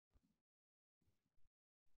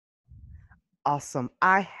awesome.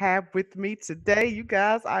 I have with me today, you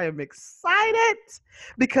guys, I am excited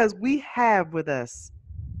because we have with us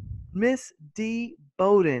Miss Dee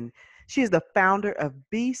Bowden. She is the founder of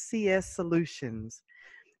BCS Solutions.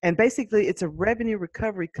 And basically, it's a revenue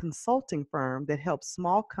recovery consulting firm that helps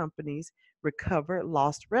small companies recover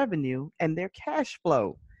lost revenue and their cash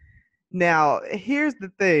flow. Now, here's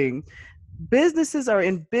the thing, businesses are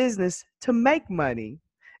in business to make money.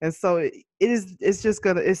 And so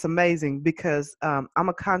it's amazing because I'm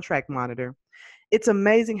a contract monitor. It's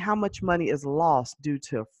amazing how much money is lost due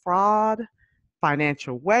to fraud,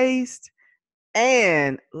 financial waste,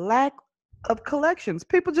 and lack of collections.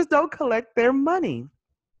 People just don't collect their money.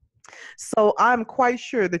 So I'm quite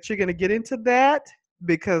sure that you're going to get into that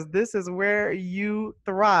because this is where you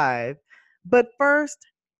thrive. But first,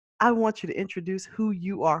 I want you to introduce who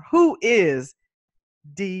you are. Who is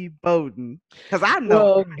Dee Bowden? Because I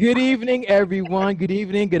know. Well, good evening, everyone. Good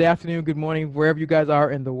evening, good afternoon, good morning, wherever you guys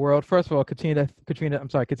are in the world. First of all, Katina,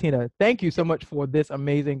 thank you so much for this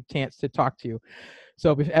amazing chance to talk to you.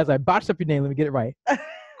 So as I botched up your name, let me get it right.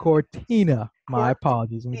 Cortina. My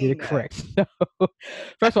apologies. Let me get it correct. So,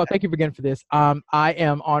 first of all, thank you again for this. I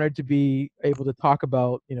am honored to be able to talk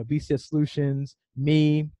about, BCS Solutions,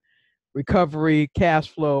 me, recovery, cash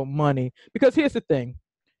flow, money. Because here's the thing.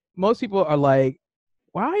 Most people are like,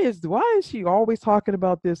 why is she always talking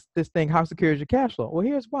about this thing? How secure is your cash flow? Well,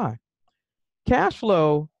 here's why. Cash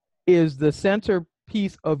flow is the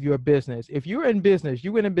centerpiece of your business. If you're in business,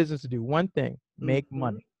 you went in business to do one thing, make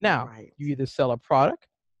money. Now, Right. you either sell a product,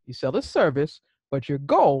 you sell a service, but your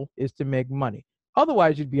goal is to make money.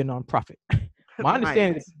 Otherwise, you'd be a nonprofit. My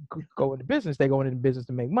understanding is go into business, they go into business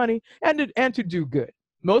to make money and to do good.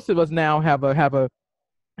 Most of us now have a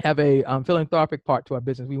philanthropic part to our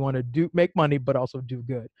business. We want to make money, but also do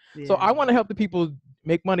good. Yeah. So I want to help the people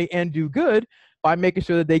make money and do good by making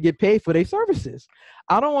sure that they get paid for their services.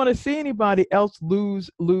 I don't want to see anybody else lose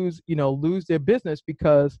their business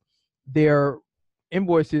because their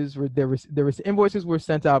invoices were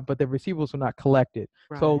sent out, but their receivables were not collected.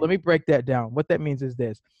 Right. So let me break that down. What that means is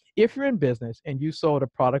this: if you're in business and you sold a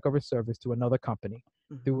product or a service to another company,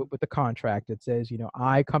 do it with a contract that says,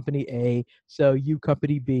 I, company A, sell you,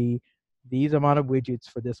 company B, these amount of widgets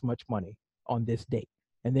for this much money on this date.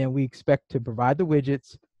 And then we expect to provide the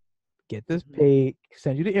widgets, get this paid,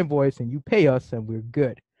 send you the invoice, and you pay us, and we're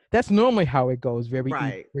good. That's normally how it goes, very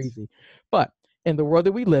easy. But in the world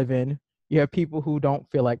that we live in, you have people who don't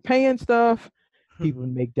feel like paying stuff. People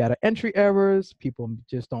make data entry errors. People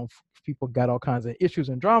got all kinds of issues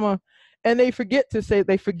and drama. And they forget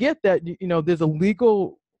that, there's a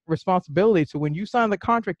legal responsibility. So when you sign the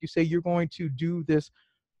contract, you say you're going to do this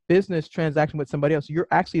business transaction with somebody else. You're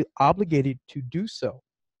actually obligated to do so.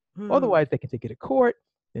 Otherwise, they can take it to court,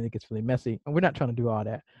 and it gets really messy. And we're not trying to do all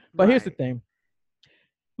that. But here's the thing.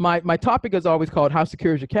 My topic is always called "How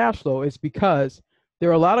Secure Is Your Cash Flow?" Is because there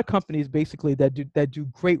are a lot of companies basically that do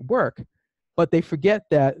great work, but they forget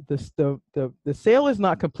that the sale is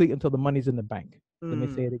not complete until the money's in the bank. Let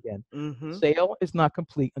me say it again. Sale is not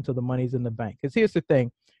complete until the money's in the bank. Because here's the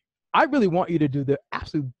thing. I really want you to do the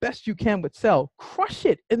absolute best you can with sell. Crush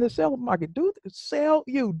it in the sale market. Do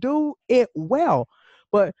it well.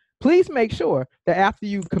 But please make sure that after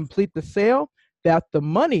you complete the sale, that the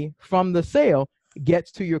money from the sale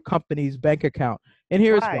gets to your company's bank account. And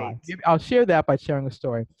here's why. I'll share that by sharing a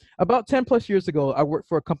story. About 10 plus years ago, I worked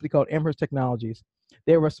for a company called Amherst Technologies.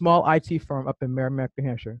 They were a small IT firm up in Merrimack, New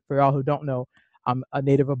Hampshire. For y'all who don't know, I'm a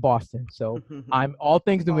native of Boston. So I'm all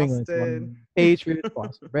things New England. So I'm Patriots,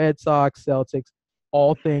 Boston Red Sox, Celtics,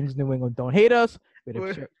 all things New England. Don't hate us.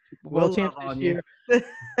 We'll change this year.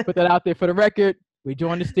 Put that out there for the record. We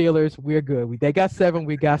joined the Steelers. We're good. They got 7.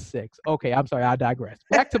 We got 6. Okay, I'm sorry. I digress.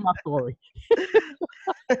 Back to my story.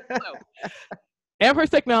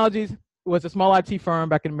 Amherst Technologies was a small IT firm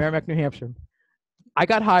back in Merrimack, New Hampshire. I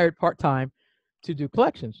got hired part-time to do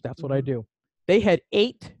collections. That's what I do. They had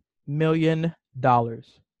 $8 million.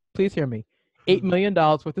 Please hear me. $8 million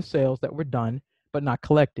worth of sales that were done but not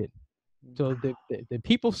collected. So the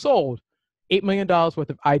people sold $8 million worth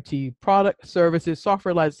of IT product, services,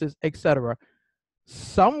 software licenses, etc.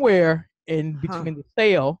 Somewhere in between the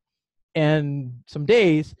sale and some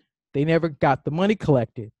days, they never got the money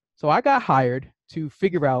collected. So I got hired to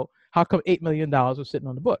figure out how come $8 million was sitting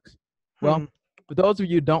on the books. Well, for those of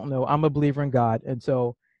you who don't know, I'm a believer in God. And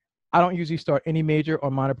so I don't usually start any major or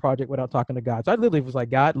minor project without talking to God. So I literally was like,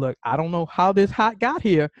 God, look, I don't know how this hot got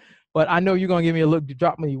here, but I know you're going to give me a look to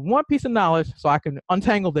drop me one piece of knowledge so I can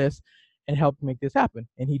untangle this and help make this happen.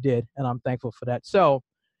 And he did. And I'm thankful for that. So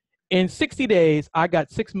in 60 days, I got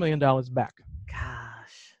 $6 million back.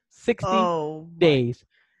 Gosh. 60 days.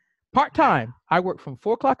 Part-time, I worked from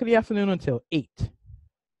 4 o'clock in the afternoon until 8.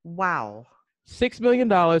 Wow. $6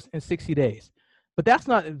 million in 60 days. But that's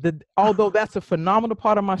not although that's a phenomenal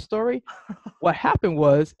part of my story, what happened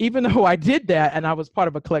was, even though I did that and I was part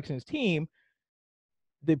of a collections team,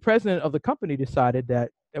 the president of the company decided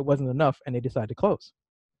that it wasn't enough and they decided to close.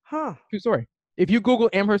 Huh. True story. If you Google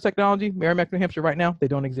Amherst Technology, Merrimack, New Hampshire right now, they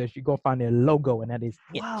don't exist. You go find their logo and that is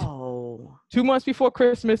it. Whoa. 2 months before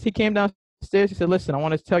Christmas, he came downstairs. He said, listen, I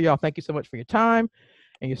want to tell y'all thank you so much for your time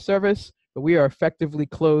and your service, but we are effectively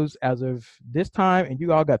closed as of this time, and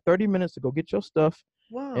you all got 30 minutes to go get your stuff,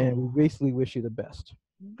 and we Whoa. basically wish you the best.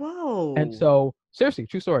 Whoa. And so, seriously,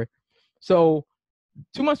 true story. So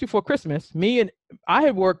 2 months before Christmas, I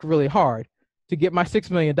had worked really hard to get my $6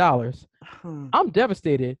 million. I'm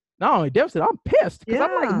devastated. Not only devastated, I'm pissed because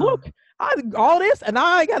I'm like, look, all this and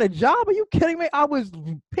I got a job. Are you kidding me? I was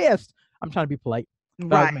pissed. I'm trying to be polite.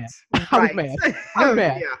 But I was mad. I was mad. I was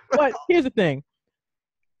mad. Yeah. But here's the thing.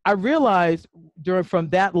 I realized from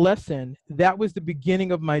that lesson, that was the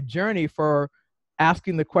beginning of my journey for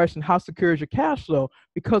asking the question, how secure is your cash flow?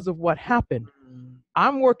 Because of what happened.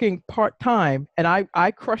 I'm working part-time and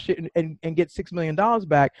I crush it and get $6 million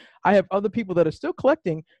back. I have other people that are still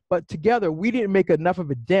collecting, but together we didn't make enough of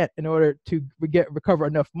a dent in order to recover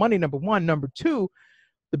enough money, number one. Number two,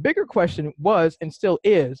 the bigger question was and still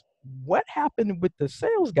is, what happened with the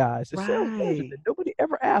sales guys, the sales managers that nobody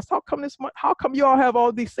ever asked? How come you all have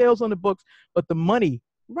all these sales on the books, but the money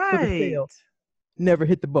for the sale never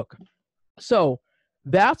hit the book? So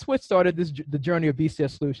that's what started the journey of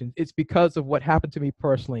BCS Solutions. It's because of what happened to me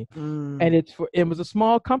personally. And it was a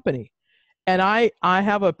small company. And I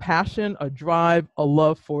have a passion, a drive, a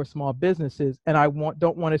love for small businesses. And I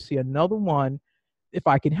don't want to see another one, if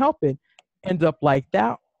I can help it, end up like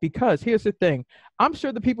that. Because here's the thing. I'm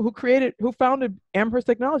sure the people who founded Amherst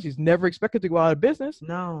Technologies never expected to go out of business.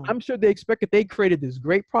 No. I'm sure they created this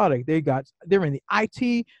great product. They're in the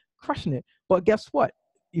IT, crushing it. But guess what?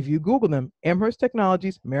 If you Google them, Amherst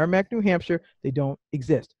Technologies, Merrimack, New Hampshire, they don't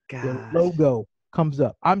exist. Gosh. Their logo comes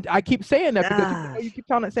up. I keep saying that because you keep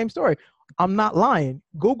telling that same story. I'm not lying.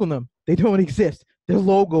 Google them. They don't exist. Their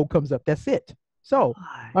logo comes up. That's it. So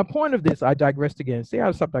my point of this, I digressed again. See how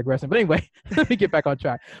I stop digressing. But anyway, let me get back on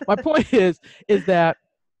track. My point is that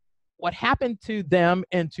what happened to them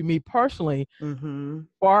and to me personally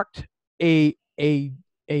sparked a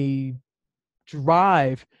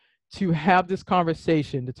drive to have this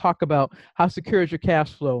conversation, to talk about how secure is your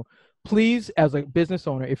cash flow. Please, as a business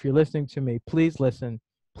owner, if you're listening to me, please listen.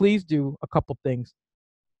 Please do a couple things.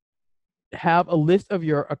 Have a list of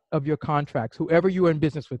your contracts. Whoever you are in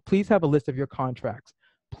business with, please have a list of your contracts.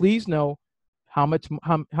 Please know how much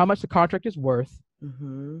the contract is worth.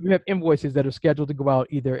 You have invoices that are scheduled to go out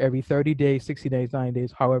either every 30 days, 60 days, 90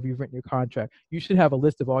 days, however you've written your contract. You should have a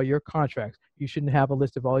list of all your contracts. You shouldn't have a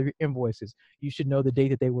list of all your invoices. You should know the date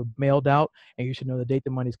that they were mailed out, and you should know the date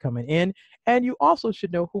the money's coming in. And you also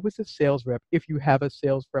should know who was the sales rep, if you have a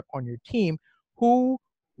sales rep on your team, who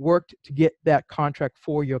worked to get that contract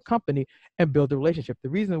for your company and build a relationship. The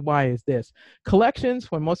reason why is this.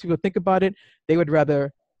 Collections, when most people think about it, they would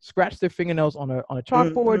rather scratch their fingernails on a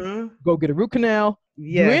chalkboard, go get a root canal,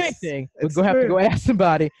 do anything, but have to go ask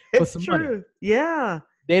somebody for some money. Yeah.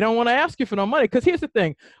 They don't want to ask you for no money. Because here's the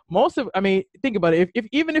thing. Think about it.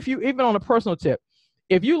 Even on a personal tip,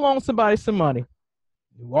 if you loan somebody some money,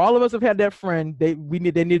 all of us have had that friend, they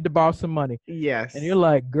needed to borrow some money. Yes. And you're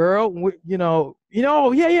like, girl, yeah,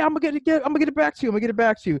 I'm gonna get it back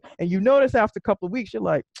to you. And you notice after a couple of weeks, you're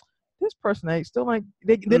like, this person ain't still like.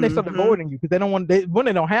 Then they start avoiding you because they don't want. They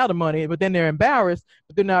don't have the money, but then they're embarrassed.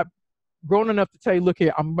 But they're not grown enough to tell you, look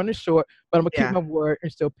here, I'm running short, but I'm gonna keep my word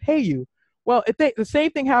and still pay you. Well, the same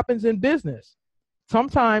thing happens in business.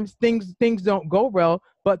 Sometimes things don't go well,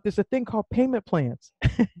 but there's a thing called payment plans.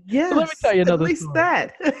 Yes. So let me tell you another at least story.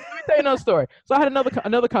 that. Let me tell you another story. So I had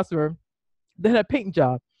another customer that had a painting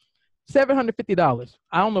job. $750.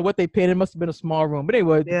 I don't know what they paid. It must have been a small room. But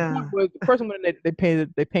anyway, the person went in, they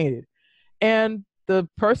painted. And the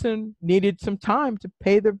person needed some time to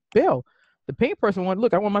pay the bill. The paint person went,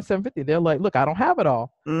 look, I want my $750. They're like, look, I don't have it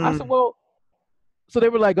all. I said, well, so they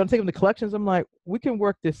were like, going to take them to collections. I'm like, we can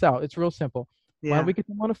work this out. It's real simple. Why don't we get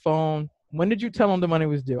them on the phone? When did you tell them the money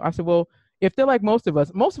was due? I said, well, if they're like most of us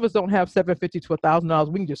don't have $750 to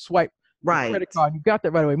 $1,000. We can just swipe the credit card. You got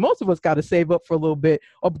that right away. Most of us got to save up for a little bit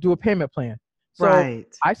or do a payment plan. So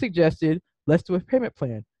I suggested, let's do a payment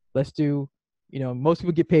plan. Let's do, most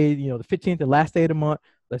people get paid, the 15th, the last day of the month.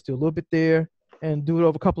 Let's do a little bit there and do it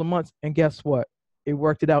over a couple of months. And guess what? It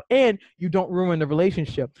worked it out. And you don't ruin the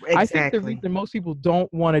relationship. Exactly. I think the reason most people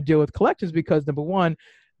don't want to deal with collections because, number one,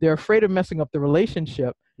 they're afraid of messing up the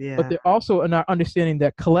relationship, but Yeah. they're also not understanding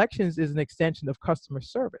that collections is an extension of customer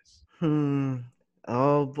service. Hmm.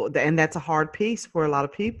 Oh, and that's a hard piece for a lot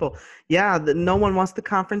of people. Yeah, no one wants the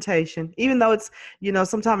confrontation, even though it's,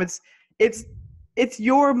 sometimes it's it's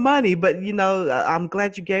your money. But I'm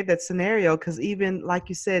glad you gave that scenario, because even like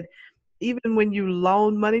you said, even when you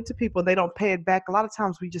loan money to people, they don't pay it back. A lot of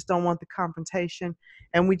times we just don't want the confrontation,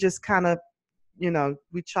 and we just kind of,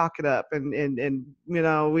 we chalk it up, and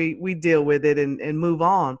we deal with it and move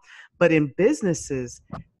on. But in businesses,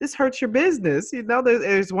 this hurts your business.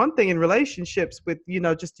 There's one thing in relationships with,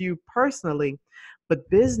 just you personally, but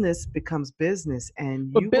business becomes business,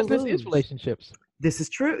 and But you will business is lose. relationships. This is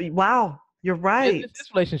true. Wow, you're Business right. is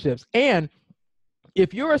relationships. And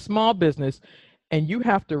if you're a small business and you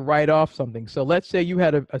have to write off something, so let's say you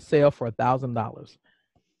had a sale for $1,000,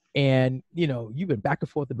 and you've been back and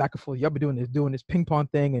forth and back and forth. Y'all been doing this ping pong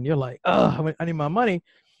thing, and you're like, oh, I need my money.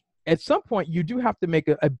 At some point, you do have to make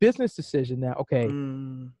a business decision now. Okay,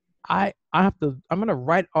 Mm, I'm gonna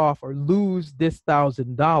write off or lose this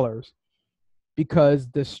 $1,000 because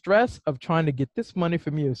the stress of trying to get this money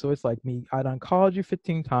from you. So it's like me, I done called you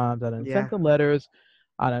 15 times, I done sent yeah. the letters,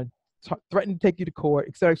 I done threatened to take you to court,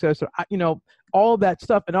 et cetera, et cetera. So all that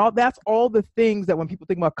stuff, and that's all the things that when people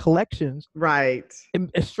think about collections, Right.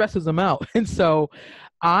 it stresses them out. And so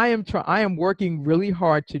I am working really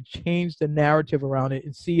hard to change the narrative around it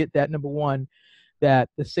and see it that, number one, that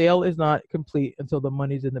the sale is not complete until the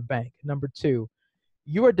money's in the bank. Number two,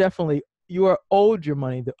 you are owed your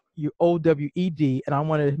money, you OWED, and I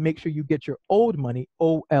want to make sure you get your owed money,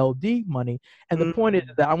 OLD money. And the point is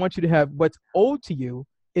Mm, that I want you to have what's owed to you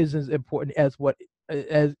is as important as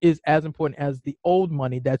as important as the old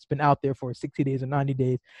money that's been out there for 60 days or 90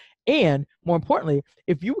 days. And more importantly,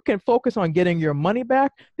 if you can focus on getting your money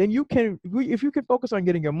back, then if you can focus on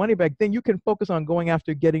getting your money back, then you can focus on going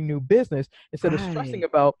after getting new business instead of stressing right.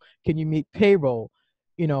 about, can you meet payroll?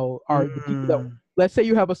 Are the people that, Mm, let's say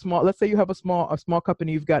you have a small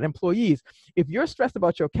company, you've got employees. If you're stressed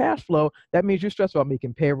about your cash flow, that means you're stressed about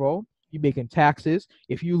making payroll, you're making taxes.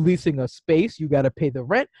 If you're leasing a space, you got to pay the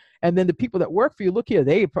rent. And then the people that work for you, look here,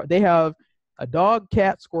 they have a dog,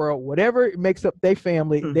 cat, squirrel, whatever it makes up their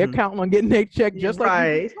family. They're mhm. counting on getting their check just like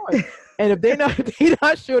you do Right. yours. And if they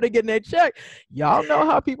not sure they're getting their check, y'all know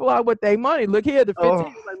how people are with their money. Look here, the 15 Oh.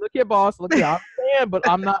 is like, look here, boss, look here, I'm saying, but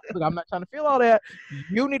I'm not trying to feel all that.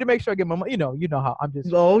 You need to make sure I get my money. You know how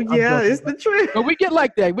Oh, I'm yeah, joking, it's the truth. but we get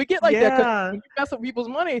like that. We get like that because Yeah. when you mess up people's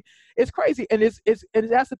money, it's crazy. And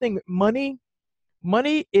that's the thing. Money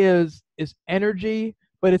is energy,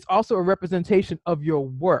 but it's also a representation of your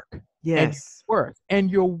work and your Yes. worth,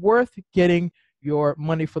 and you're worth getting your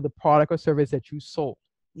money for the product or service that you sold.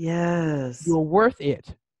 Yes. You're worth it.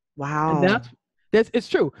 And Wow. that's it's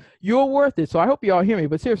true. You're worth it. So I hope you all hear me,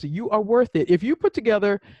 but seriously, you are worth it. If you put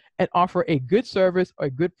together and offer a good service or a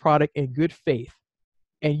good product in good faith,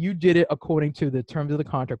 and you did it according to the terms of the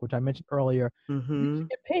contract, which I mentioned earlier, you should Mhm.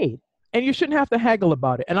 get paid. And you shouldn't have to haggle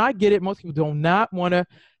about it. And I get it. Most people do not want to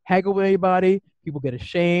haggle with anybody. People get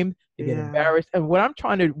ashamed. They get Yeah. embarrassed. And where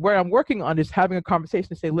I'm working on is having a conversation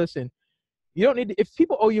to say, listen, you don't need to, if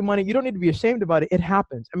people owe you money, you don't need to be ashamed about it. It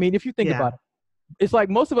happens. I mean, if you think Yeah. about it, it's like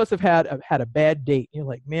most of us have had a bad date. You're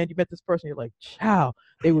like, man, you met this person. You're like, chow,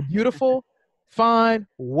 they were beautiful, fine,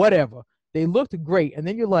 whatever. They looked great. And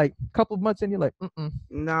then you're like, a couple of months in, you're like,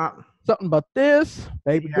 No. something about this,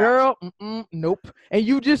 baby Yeah. girl, nope. And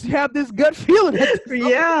you just have this gut feeling that something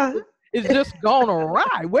Yeah. is just gone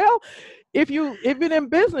awry. Well, if you're in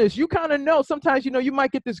business, you kind of know. Sometimes you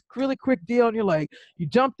might get this really quick deal, and you're like, you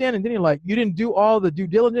jumped in, and then you're like, you didn't do all the due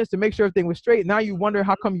diligence to make sure everything was straight. Now you wonder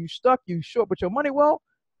how come you stuck, you short with your money. Well,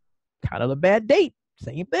 kind of a bad date.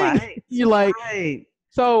 Same thing. Right. You're like, Right.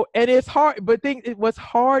 so, and it's hard, but what's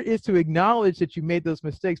hard is to acknowledge that you made those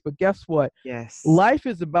mistakes. But guess what? Yes. Life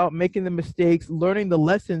is about making the mistakes, learning the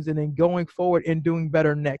lessons, and then going forward and doing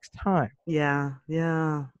better next time. Yeah.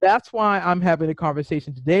 Yeah. That's why I'm having a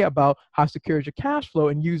conversation today about how to secure your cash flow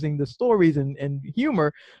and using the stories and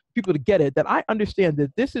humor for people to get it. That I understand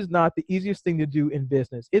that this is not the easiest thing to do in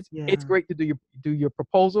business. It's Yeah. great to do your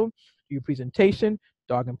proposal, do your presentation,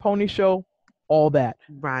 dog and pony show, all that.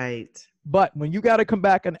 Right. But when you got to come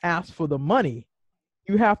back and ask for the money,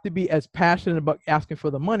 you have to be as passionate about asking for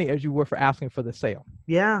the money as you were for asking for the sale.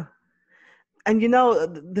 Yeah. And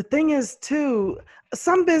the thing is too,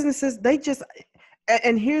 some businesses, they just,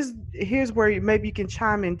 and here's where maybe you can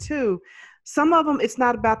chime in too. Some of them, it's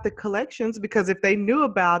not about the collections, because if they knew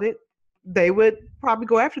about it, they would probably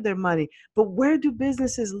go after their money. But where do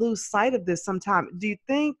businesses lose sight of this sometimes? Do you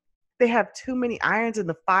think they have too many irons in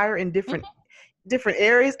the fire in different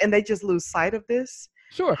areas, and they just lose sight of this?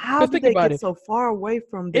 Sure. How Because do think they about get it. so far away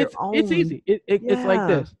from their It's own? easy. It's like Yeah.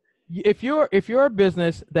 this. If you're a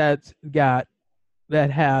business that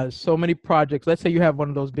has so many projects. Let's say you have one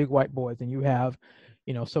of those big whiteboards and you have,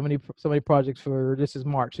 so many projects for, this is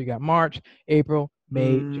March. So you got March, April,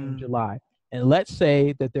 May, June, Mm, July. And let's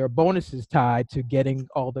say that there are bonuses tied to getting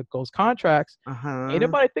all those contracts. Ain't uh-huh.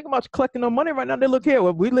 nobody thinking about collecting no money right now. They look here.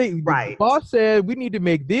 Well, the Right. boss said we need to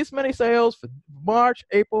make this many sales for March,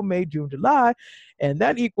 April, May, June, July, and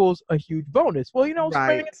that equals a huge bonus. Well, spring and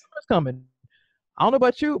Right. summer's coming. I don't know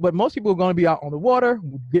about you, but most people are going to be out on the water,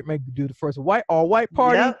 get ready to do the first all white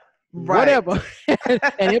party, Yep. Right. whatever. And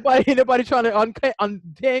anybody trying to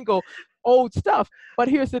untangle old stuff. But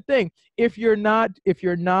here's the thing: if you're not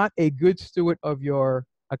a good steward of your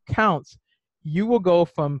accounts, you will go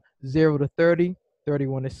from 0 to 30,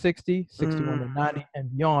 31 to 60, 61 Mm, to 90,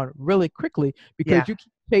 and beyond really quickly yeah. because you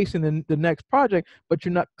keep chasing the next project, but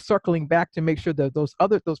you're not circling back to make sure that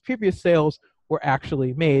those previous sales were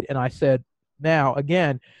actually made. And I said, now,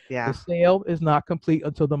 again, the Yeah. sale is not complete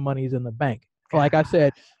until the money is in the bank. Like I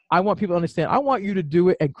said, Gosh. I want people to understand. I want you to do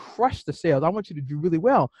it and crush the sales. I want you to do really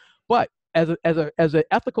well. But as an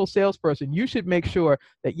ethical salesperson, you should make sure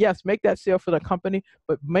that, yes, make that sale for the company,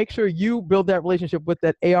 but make sure you build that relationship with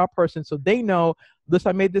that AR person so they know, listen,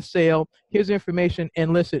 I made this sale. Here's the information.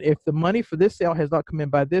 And listen, if the money for this sale has not come in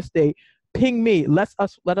by this date, ping me. Let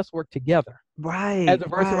us work together, as Right.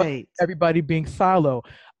 opposed to Right. everybody being silo.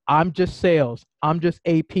 I'm just sales. I'm just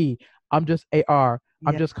AP. I'm just AR.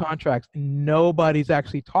 I'm Yeah. just contracts. Nobody's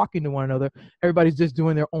actually talking to one another. Everybody's just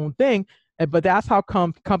doing their own thing. But that's how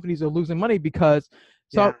companies are losing money because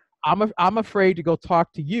Yeah. so I'm afraid to go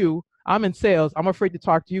talk to you. I'm in sales. I'm afraid to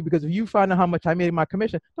talk to you because if you find out how much I made in my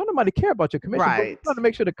commission, don't nobody care about your commission. But we're Right. trying to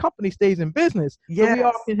make sure the company stays in business so we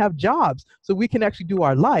all Yes. can have jobs, so we can actually do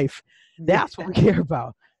our life. Yeah. That's what we care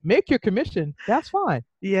about. Make your commission. That's fine. But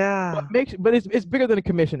Yeah. it's bigger than a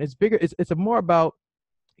commission. It's bigger. It's a more about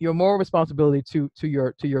your moral responsibility to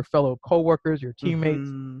your fellow coworkers, your teammates,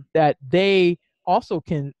 Mm-hmm. that they also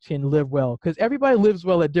can live well, because everybody lives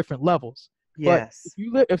well at different levels. But if Yes.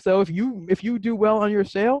 you live if you do well on your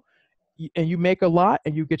sale, and you make a lot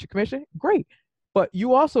and you get your commission, great. But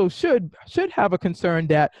you also should have a concern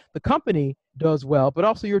that the company does well, but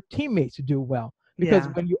also your teammates do well. Because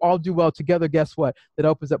Yeah. when you all do well together, guess what? That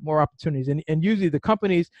opens up more opportunities. And usually the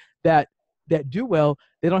companies that do well,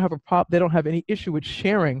 they don't have they don't have any issue with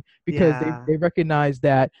sharing, because they, Yeah. they recognize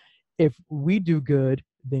that if we do good,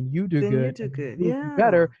 then you do Then you good, do and good. you'll do Yeah.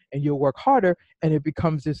 better, and you'll work harder, and it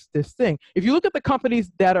becomes this thing. If you look at the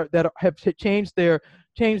companies have changed the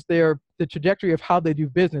trajectory of how they do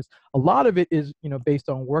business, a lot of it is based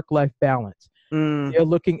on work-life balance. Mm, They're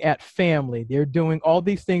looking at family. They're doing all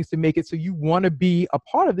these things to make it so you want to be a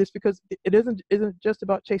part of this, because it isn't just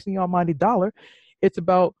about chasing the almighty dollar. It's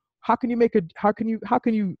about how can you make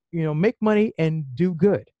money and do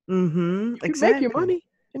good. mm-hmm. You can make your Exactly. money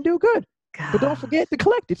and do good, but don't Gosh. forget to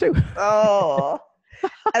collect it too. Oh.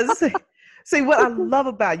 I see what I love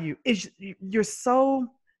about you is you're so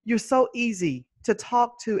easy to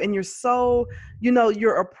talk to, and you're so,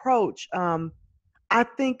 your approach. I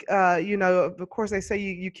think, of course they say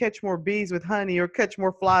you catch more bees with honey or catch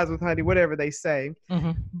more flies with honey, whatever they say.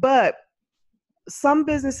 Hmm. But some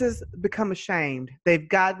businesses become ashamed. They've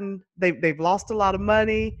lost a lot of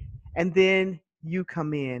money, and then you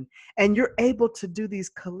come in and you're able to do these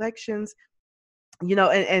collections,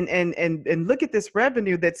 and look at this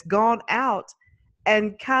revenue that's gone out,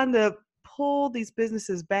 and kind of pull these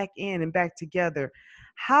businesses back in and back together.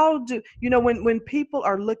 How do when people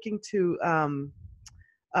are looking to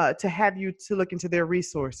have you to look into their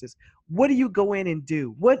resources, what do you go in and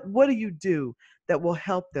do? What do you do that will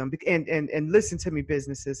help them? And listen to me,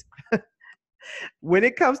 businesses, when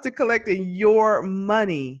it comes to collecting your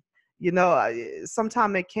money,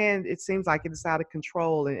 sometimes it seems like it's out of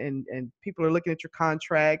control, and people are looking at your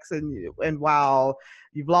contracts, and wow,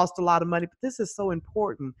 you've lost a lot of money, but this is so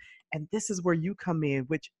important. And this is where you come in,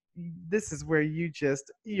 which this is where you're just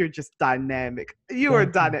dynamic. You are Thank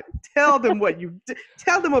you. dynamic. Tell them what you do.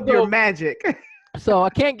 Tell them of your So magic. so I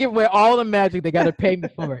can't give away all the magic. They got to pay me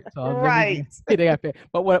for it. So let me Right. they got to pay.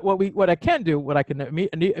 But what I can do, what I can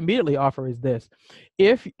immediately offer is this: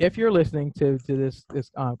 if you're listening to this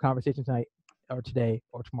conversation tonight, or today,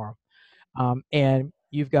 or tomorrow, and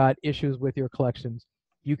you've got issues with your collections,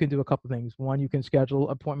 you can do a couple things. One, you can schedule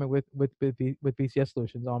an appointment with BCS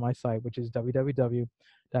Solutions on my site, which is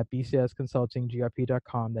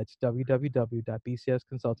www.bcsconsultinggrp.com. That's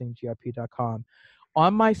www.bcsconsultinggrp.com.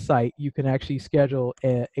 On my site, you can actually schedule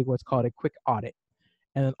a what's called a quick audit,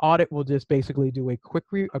 and an audit will just basically do a quick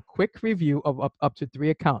review of up to 3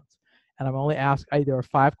 accounts. and I'm only asking. There are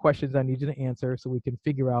 5 questions I need you to answer so we can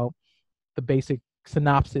figure out the basic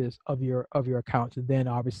synopsis of your accounts, and then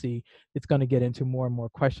obviously it's going to get into more and more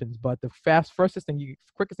questions. But the quickest thing you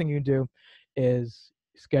can do is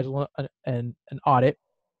schedule an audit.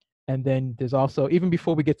 And then there's also, even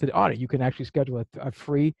before we get to the audit, you can actually schedule a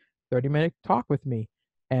free 30-minute talk with me,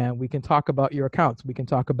 and we can talk about your accounts. We can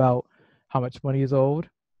talk about how much money is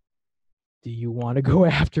owed. Do you want to go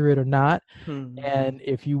after it or not? And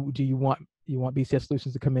if you do, you want BCS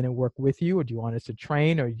Solutions to come in and work with you, or do you want us to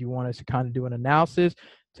train, or do you want us to kind of do an analysis,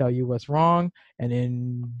 tell you what's wrong, and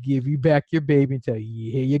then give you back your baby and tell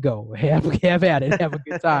you, here you go, have at it, have a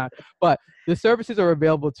good time. But the services are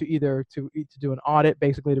available to either to do an audit,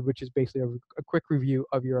 basically, which is basically a quick review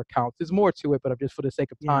of your accounts. There's more to it, but just for the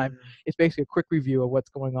sake of time, it's basically a quick review of what's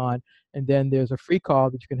going on. And then there's a free call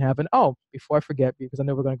that you can have. And before I forget, because I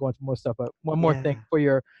know we're going to go into more stuff, but one more thing for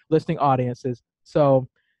your listening audiences. So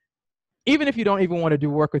even if you don't even want to do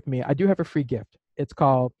work with me, I do have a free gift. It's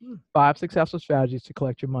called 5 Successful Strategies to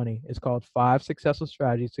Collect Your Money. It's called 5 Successful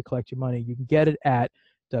Strategies to Collect Your Money. You can get it at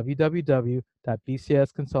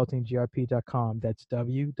www.bcsconsultinggrp.com. That's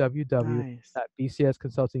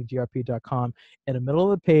www.bcsconsultinggrp.com. In the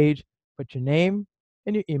middle of the page, put your name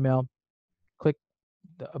and your email, click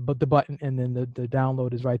the button, and then the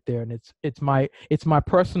download is right there. And it's my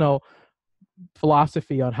personal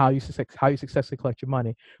philosophy on how you successfully collect your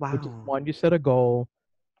money. Which is 1, you set a goal;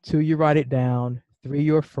 2, you write it down; 3,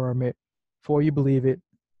 you affirm it; 4, you believe it;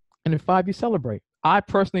 and then 5, you celebrate. I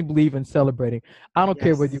personally believe in celebrating. I don't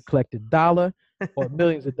care whether you collect $1 or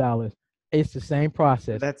millions of dollars. It's the same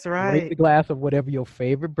process. That's Raise right. the glass of whatever your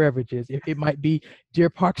favorite beverage is. It might be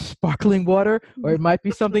Deer Park sparkling water, or it might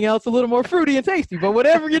be something else a little more fruity and tasty. But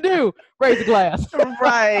whatever you do, raise a glass.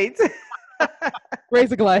 Right.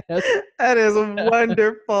 Raise a glass. That is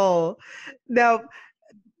wonderful. Now,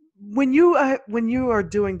 when you are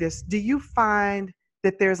doing this, do you find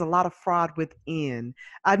that there's a lot of fraud within?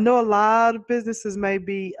 I know a lot of businesses may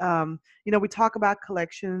be, we talk about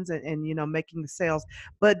collections and making the sales,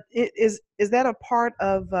 but is that a part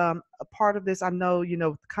of this? I know,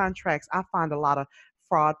 contracts. I find a lot of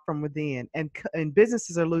fraud from within, and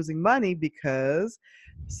businesses are losing money because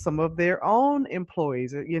some of their own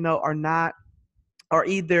employees are not, or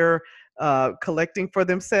either collecting for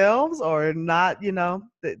themselves or not.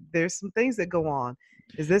 There's some things that go on.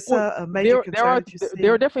 Is this Well, a major concern that you see?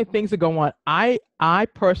 there are definitely things that go on. I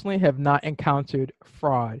personally have not encountered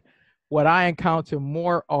fraud. What I encounter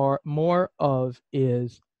more of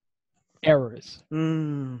is errors.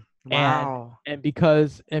 Wow. And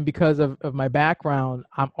because of my background,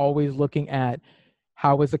 I'm always looking at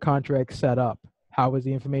how is the contract set up, how is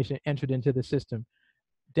the information entered into the system.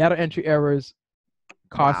 Data entry errors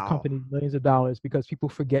cost companies millions of dollars because people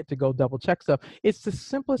forget to go double check stuff. It's the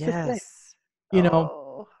simplest of things.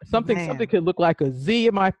 Something could look like a Z,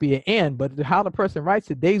 it might be an N, but how the person writes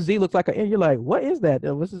it, Z looks like an N. You're like, what is that?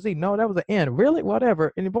 What's the Z? No, that was an N. Really?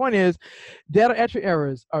 Whatever. And the point is, data entry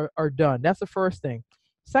errors are done. That's the first thing.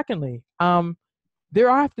 Secondly, there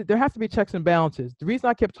have to be checks and balances. The reason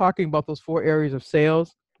I kept talking about those 4 areas of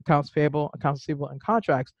sales, accounts payable, accounts receivable, and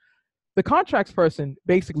contracts, the contracts person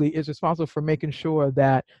basically is responsible for making sure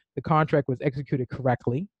that the contract was executed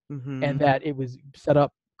correctly and that it was set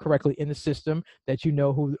up correctly in the system, that you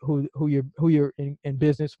know who you're in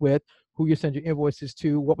business with, who you send your invoices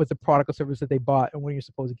to, what was the product or service that they bought, and when you're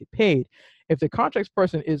supposed to get paid. If the contracts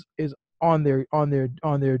person is on their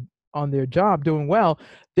job doing well,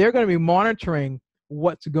 they're going to be monitoring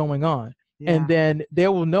what's going on. And then they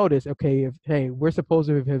will notice, okay, we're supposed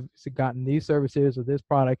to have gotten these services or this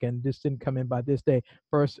product, and this didn't come in by this day.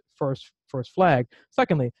 First flag.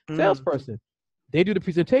 Secondly, salesperson, they do the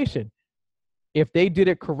presentation. If they did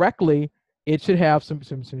it correctly, it should have some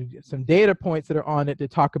data points that are on it to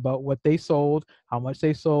talk about what they sold, how much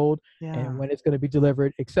they sold, and when it's going to be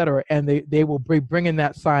delivered, etc. And they will be bringing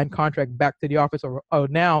that signed contract back to the office. Or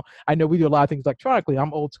now I know we do a lot of things electronically.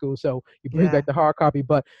 I'm old school, so you bring back the hard copy.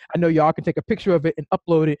 But I know y'all can take a picture of it and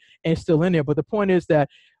upload it, and it's still in there. But the point is that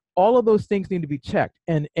all of those things need to be checked.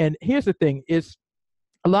 And here's the thing: is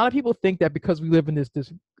a lot of people think that because we live in this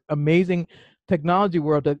amazing technology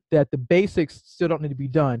world that the basics still don't need to be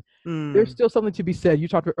done. There's still something to be said. You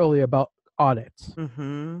talked earlier about audits.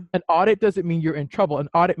 An audit doesn't mean you're in trouble. An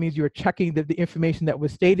audit means you're checking that the information that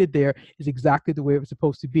was stated there is exactly the way it was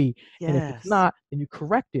supposed to be. And if it's not, then you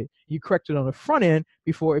correct it. You correct it on the front end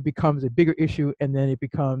before it becomes a bigger issue, and then it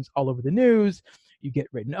becomes all over the news. You get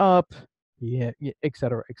written up. Et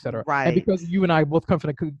cetera, et cetera. Right. And because you and I both come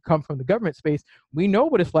from the government space, we know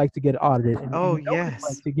what it's like to get audited. And we know what it's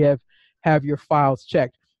like to have your files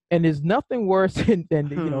checked. And there's nothing worse than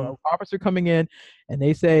you know, an officer coming in and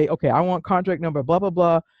they say, okay, I want contract number, blah, blah,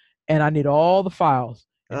 blah, and I need all the files.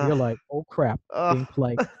 And you're Ugh. like, oh crap, Ugh. being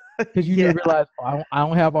polite. Because you Yeah. didn't realize, oh, I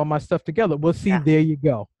don't have all my stuff together. Well, see, Yeah. there you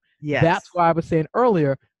go. That's Yes. why I was saying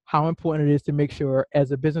earlier how important it is to make sure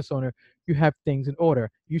as a business owner, you have things in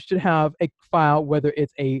order. You should have a file, whether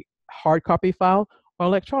it's a hard copy file or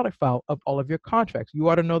electronic file of all of your contracts. You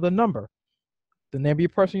ought to know the number, the name of your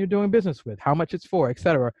person you're doing business with, how much it's for,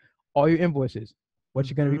 etc. All your invoices, what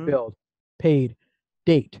you're going to be billed, paid,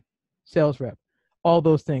 date, sales rep, all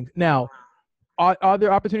those things. Now, are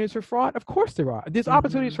there opportunities for fraud? Of course there are. There's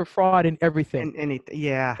opportunities for fraud in everything. And anything.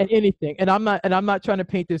 Yeah. And anything. And I'm not trying to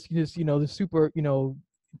paint this you know, the super, you know,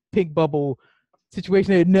 pink bubble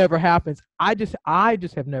situation that it never happens. I just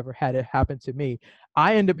have never had it happen to me.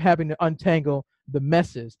 I end up having to untangle the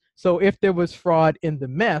messes. So if there was fraud in the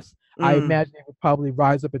mess, I imagine it would probably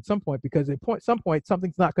rise up at some point, because at some point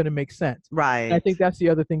something's not going to make sense. Right. And I think that's the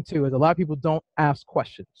other thing too, is a lot of people don't ask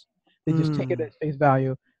questions. They just take it at face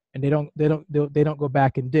value, and they don't go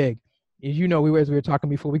back and dig. As you know, as we were talking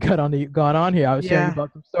before we got on here, I was sharing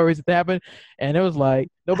about some stories that happened, and it was like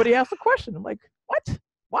nobody asked a question. I'm like, what?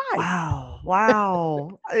 Why?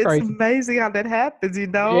 Wow. It's Crazy. Amazing how that happens, you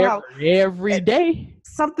know? Every day.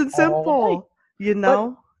 Something simple, you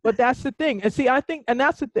know? But that's the thing. And see, I think, and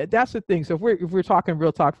that's the thing. So if we're talking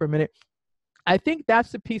real talk for a minute, I think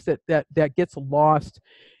that's the piece that gets lost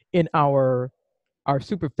in our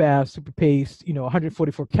super fast, super paced, you know,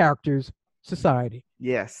 144 characters society.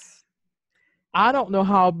 Yes. I don't know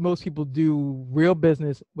how most people do real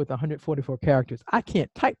business with 144 characters. I can't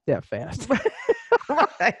type that fast.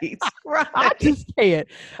 Right. I just can't.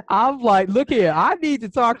 I'm like, look here, I need to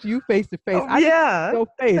talk to you face to face. I need to see your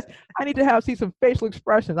face. I need to see some facial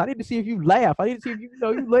expressions. I need to see if you laugh. I need to see if you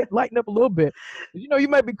lighten up a little bit. You know, you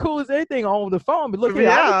might be cool as anything on the phone, but look here,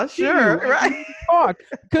 I need to see you. Right. Talk.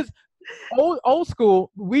 Because old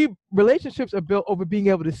school, relationships are built over being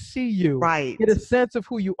able to see you, right, get a sense of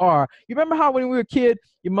who you are. You remember how when we were a kid,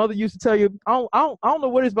 your mother used to tell you, I don't know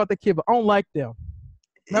what it is about the kid, but I don't like them.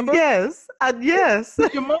 Remember? Yes. Yes.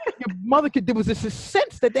 Your mother could. There was this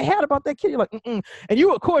sense that they had about that kid. You're like, and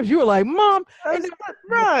you, of course, you were like, Mom,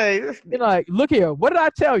 right? You're like, look here, what did I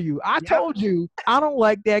tell you? I told you I don't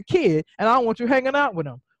like that kid, and I don't want you hanging out with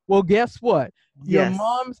him. Well, guess what? Your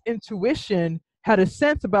mom's intuition had a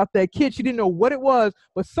sense about that kid. She didn't know what it was,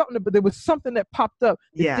 but there was something that popped up.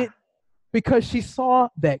 Because she saw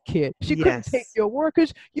that kid. She couldn't take your word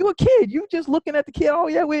because you a kid. You just looking at the kid. Oh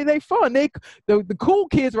yeah, they fun. The cool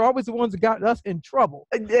kids are always the ones that got us in trouble.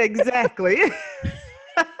 Exactly.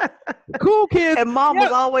 The cool kids. And Mom was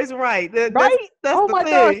always right. Right? That's oh the my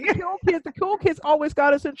thing. gosh, the cool kids always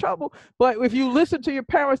got us in trouble. But if you listen to your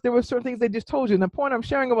parents, there were certain things they just told you. And the point I'm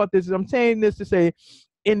sharing about this is I'm saying this to say,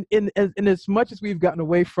 in as much as we've gotten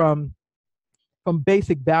away from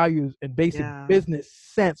basic values and basic business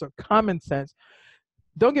sense or common sense,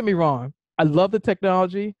 don't get me wrong. I love the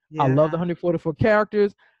technology. I love the 144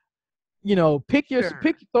 characters. You know, pick your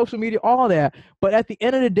social media, all that. But at the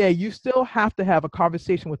end of the day, you still have to have a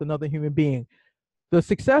conversation with another human being. The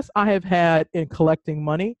success I have had in collecting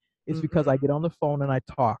money is because I get on the phone and I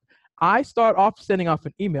talk. I start off sending off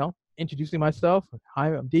an email, introducing myself.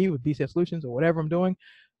 Hi, I'm Dee with BCS Solutions or whatever I'm doing.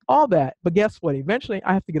 All that. But guess what? Eventually,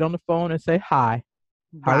 I have to get on the phone and say, hi,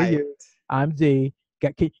 how are you? I'm Dee.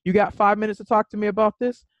 You got 5 minutes to talk to me about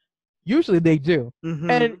this? Usually they do.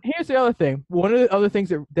 And here's the other thing. One of the other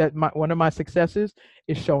things one of my successes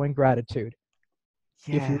is showing gratitude.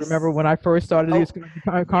 If you remember when I first started this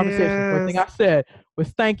conversation, one thing I said was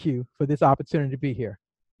thank you for this opportunity to be here.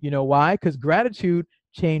 You know why? Because gratitude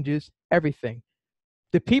changes everything.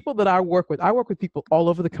 The people that I work with people all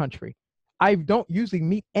over the country. I don't usually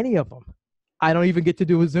meet any of them. I don't even get to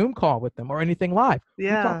do a Zoom call with them or anything live. We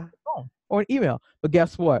talk on the phone or an email. But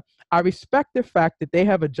guess what? I respect the fact that they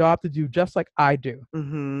have a job to do just like I do.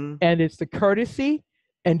 And it's the courtesy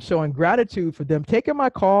and showing gratitude for them taking my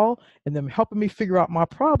call and them helping me figure out my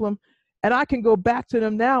problem. And I can go back to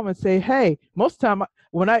them now and say, hey, most of the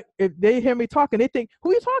time if they hear me talking, they think, who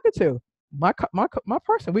are you talking to? My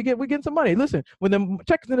person. We getting some money. Listen, when the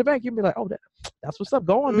check is in the bank, you can be like, oh, that's what's up.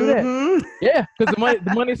 Go on, do that. Yeah, because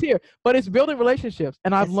the money's here. But it's building relationships,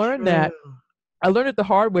 and I've learned that. I learned it the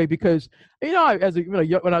hard way because when I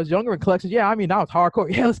was younger in collections, I was hardcore.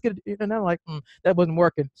 Yeah, let's get it. And I'm like, that wasn't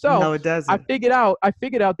working. So no, it doesn't. I figured out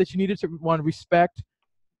that you needed to, one, respect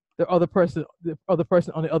the other person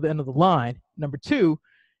on the other end of the line. Number two,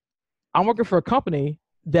 I'm working for a company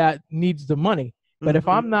that needs the money. But if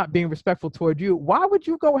I'm not being respectful toward you, why would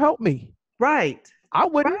you go help me? Right. I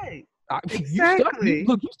wouldn't. Right. Exactly.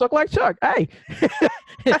 You stuck like Chuck. Hey,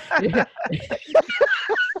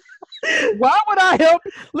 Why would I help?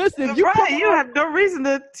 Listen, if you Right. call You up, have no reason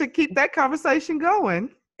to keep that conversation going.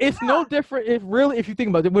 it's no different. If you think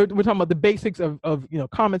about it, we're talking about the basics of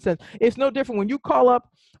common sense. It's no different when you call up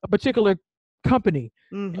a particular company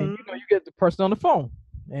and Mm-hmm. you get the person on the phone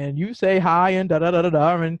and you say hi and da da da da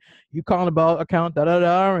da, and you calling about account da da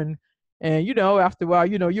da, and after a while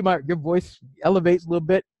your voice elevates a little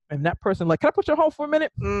bit, and that person like, can I put you on hold for a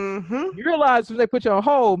minute? Mm-hmm. You realize when they put you on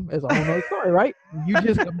hold, it's a whole nother story, right? I'm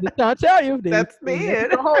just trying to tell you, That's when they put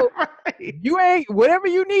it. you on hold, Right. you ain't whatever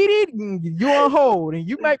you needed, you on hold, and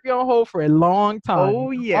you might be on hold for a long time. You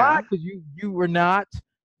Oh know why? yeah. Because you were not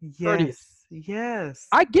courteous. Yes. Yes.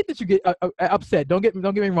 I get that you get upset. Don't get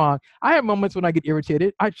me wrong. I have moments when I get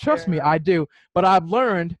irritated. I trust me, Yeah. I do. But I've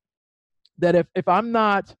learned that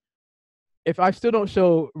if I still don't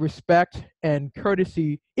show respect and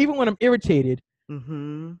courtesy, even when I'm irritated,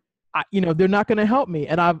 Mm-hmm. they're not going to help me.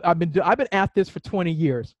 And I've been at this for 20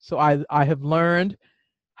 years, so I have learned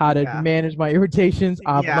how to Yeah. manage my irritations.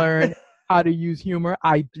 I've Yeah. learned how to use humor.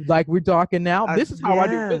 Like we're talking now. This is how I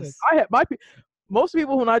do business. Yes. I have most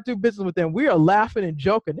people when I do business with them, we are laughing and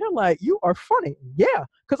joking. They're like, "You are funny." Yeah,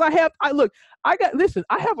 because listen.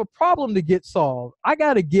 I have a problem to get solved. I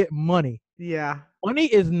got to get money. Yeah. Money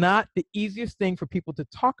is not the easiest thing for people to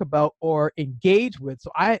talk about or engage with.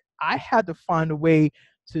 So I had to find a way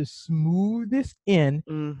to smooth this in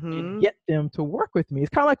and Mm-hmm. get them to work with me. It's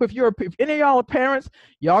kind of like if any of y'all are parents,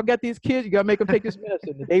 y'all got these kids, you got to make them take this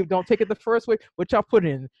medicine. If they don't take it the first way, what y'all put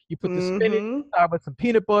in? You put the spinach Mm-hmm. with some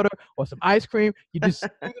peanut butter or some ice cream. You just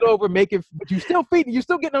smooth it over, make it, but you still feeding, you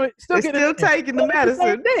still getting it, They're in still there. taking the Well, it's the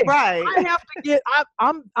same medicine. thing. Right. I have to get.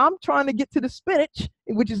 I'm trying to get to the spinach,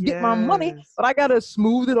 which is get my money, Yes. but I gotta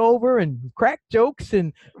smooth it over and crack jokes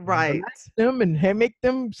and Right. relax them and make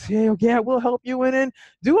them say, "Oh yeah, we'll help you," and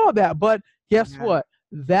do all that. But guess Yeah. what?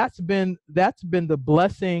 That's been the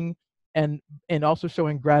blessing, and also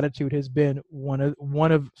showing gratitude has been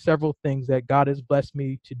one of several things that God has blessed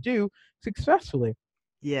me to do successfully,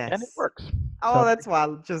 and it Yes. works. Oh, So that's why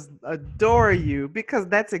I just adore you, because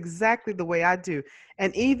that's exactly the way I do.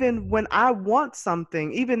 And even when I want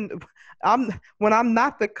something, even I'm when I'm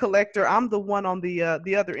not the collector, I'm the one on the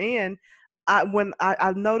other end.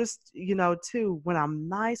 I've noticed, too, when I'm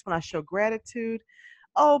nice, when I show gratitude,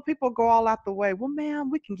 oh, people go all out the way. Well,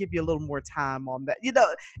 ma'am, we can give you a little more time on that.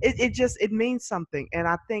 It means something. And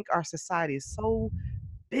I think our society is so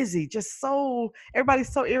busy, just so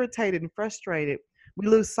everybody's so irritated and frustrated. We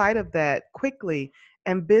lose sight of that quickly.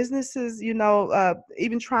 And businesses,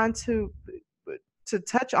 even trying to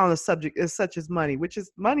touch on a subject as such as money, which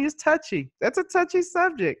is money is touchy. That's a touchy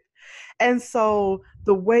subject. And so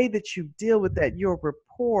the way that you deal with that, your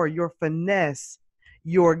rapport, your finesse,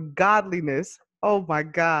 your godliness, oh my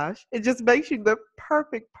gosh, it just makes you the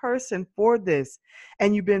perfect person for this.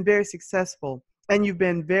 And you've been very successful and you've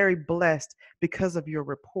been very blessed because of your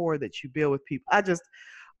rapport that you build with people.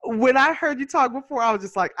 When I heard you talk before, I was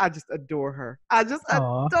just like, I just adore her. I just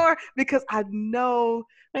aw, adore, because I know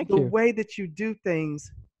thank the you. way that you do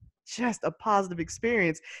things, just a positive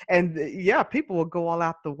experience. And yeah, people will go all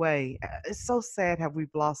out the way. It's so sad how we've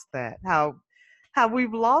lost that. How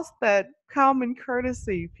we've lost that common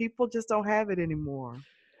courtesy. People just don't have it anymore.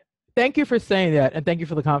 Thank you for saying that, and thank you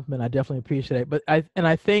for the compliment. I definitely appreciate it. But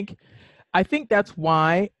I think that's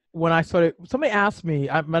why when I started, somebody asked me,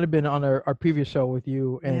 I might have been on our previous show with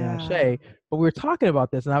you and Yeah. Shay, but we were talking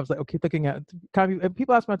about this, and I was like, okay, looking at and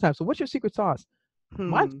people ask me all the time, so what's your secret sauce?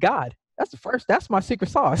 Mine's Hmm. God. That's my secret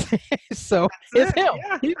sauce. So it's That's it. him.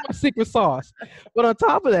 Yeah. He's my secret sauce. But on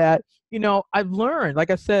top of that, I've learned, like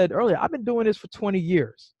I said earlier, I've been doing this for 20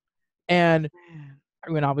 years. And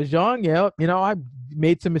Man. when I was young, yeah, I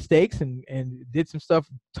made some mistakes and did some stuff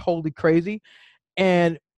totally crazy.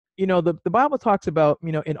 And the Bible talks about,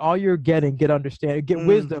 in all you're getting, get understanding, get Mm.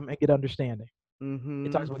 wisdom and get understanding.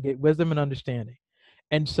 It talks Mm-hmm. about get wisdom and understanding.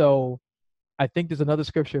 And so I think there's another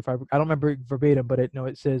scripture, if I don't remember it verbatim, but it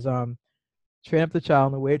says, train up the child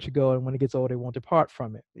in the way it should go, and when it gets older, it won't depart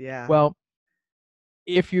from it. Yeah. Well,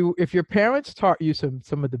 if your parents taught you some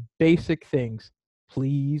of the basic things,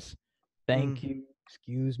 please, thank Mm-hmm. you,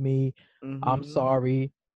 excuse me, I'm Mm-hmm.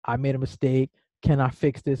 sorry, I made a mistake, can I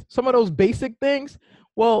fix this? Some of those basic things.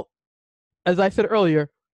 Well, as I said earlier,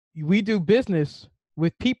 we do business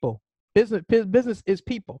with people. Business is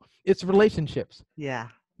people. It's relationships. Yeah.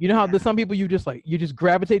 You know how Yeah. there's some people you just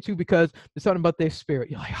gravitate to because there's something about their spirit.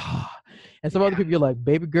 You're like, ah. And some other Yeah. people you're like,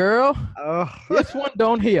 baby girl, Oh, this one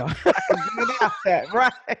don't hear. I can do without that.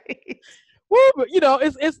 Right. Woo, but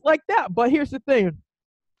it's like that. But here's the thing.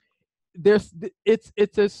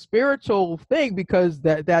 it's a spiritual thing, because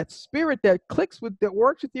that spirit that clicks with, that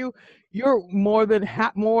works with you, you're more than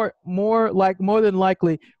more than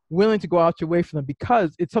likely willing to go out your way for them,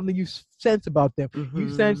 because it's something you sense about them. You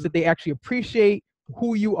sense that they actually appreciate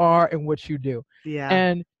who you are and what you do. Yeah.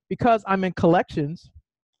 And because I'm in collections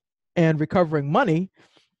and recovering money,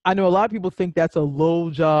 I know a lot of people think that's a low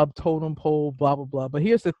job, totem pole, blah blah blah. But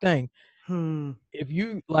here's the thing: Hmm. if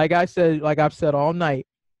you, like I said, like I've said all night,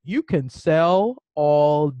 you can sell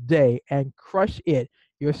all day and crush it.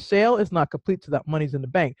 Your sale is not complete till that money's in the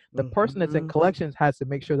bank. The person that's in Mhm. collections has to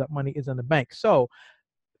make sure that money is in the bank. So,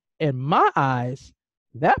 in my eyes,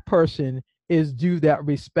 that person is due that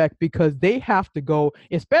respect, because they have to go,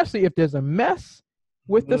 especially if there's a mess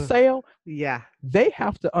with the Ugh. sale, Yeah. they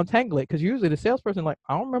have to untangle it. Because usually the salesperson, like,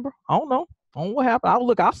 I don't remember, I don't know, I don't know what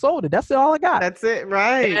happened. I sold it. That's all I got. That's it,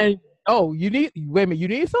 right. And oh, wait a minute, you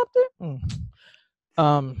need something?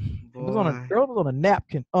 It was on a Boy. girl was on a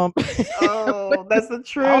napkin. Oh, that's the I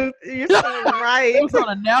truth. You're it so right. was on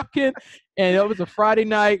a napkin, and it was a Friday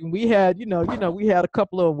night, and we had, we had a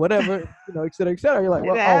couple of whatever, et cetera, et cetera. You're like, It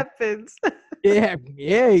well, oh, happens. yeah,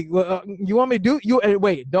 yeah. Well, you want me to do you?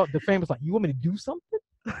 Wait, don't, the famous like, you want me to do something?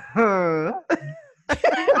 Huh.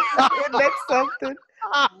 Isn't that something?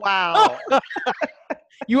 Wow.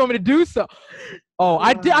 You want me to do so? Oh,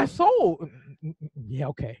 I did. I Uh, sold. Yeah,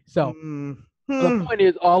 okay. So mm, the hmm. point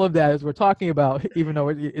is, all of that is we're talking about, even though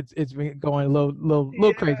it's been going a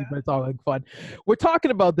little crazy, Yeah. but it's all like fun. We're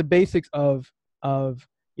talking about the basics of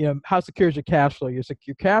how secure is your cash flow. Your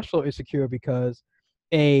cash flow is secure because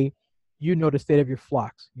a you know the state of your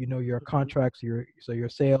flocks. You know your Mhm. contracts, your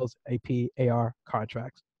sales, AP, AR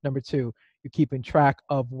contracts. Number two, you're keeping track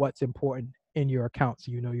of what's important in your accounts.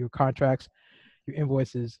 You know your contracts, your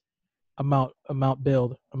invoices, amount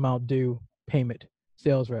billed, amount due, payment,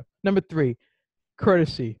 sales rep. Number three,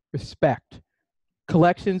 courtesy, respect.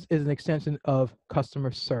 Collections is an extension of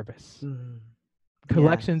customer service. Mm. Yes.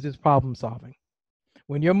 Collections is problem solving.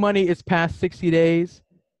 When your money is past 60 days,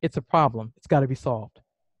 it's a problem. It's got to be solved.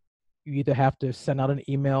 You either have to send out an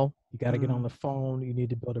email, you got to get on Mm. the phone, you need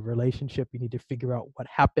to build a relationship, you need to figure out what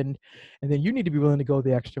happened, and then you need to be willing to go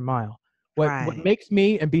the extra mile. What Right. makes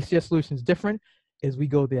me and BCS Solutions different is we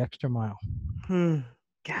go the extra mile. Hmm.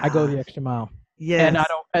 I go the Gosh. extra mile. And Yes.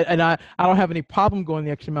 I don't have any problem going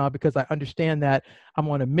the extra mile, because I understand that I'm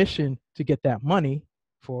on a mission to get that money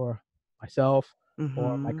for myself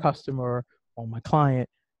or my Mm-hmm. customer or my client.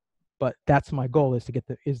 But that's my goal, is to get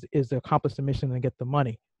is to accomplish the mission and get the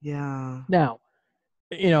money. Yeah. Now,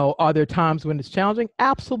 are there times when it's challenging?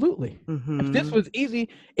 Absolutely. If this Mm-hmm. was easy,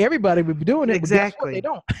 everybody would be doing it, but guess what? They Exactly.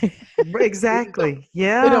 don't. They don't. Exactly. They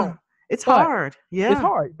Yeah. don't. It's But hard. it's Yeah.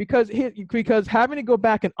 hard, because having to go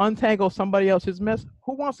back and untangle somebody else's mess,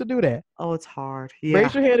 who wants to do that? Oh, it's hard. Raise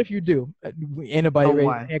Yeah. your hand if you do. Anybody No raise their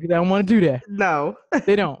one. hand, because I don't want to do that. No.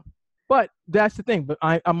 They don't. But that's the thing. But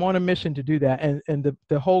I'm on a mission to do that, and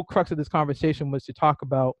the whole crux of this conversation was to talk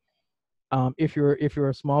about, if you're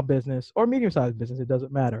a small business or medium sized business, it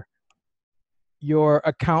doesn't matter. Your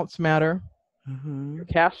accounts matter. Mm-hmm. Your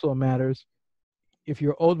cash flow matters. If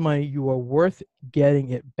you're owed money, you are worth getting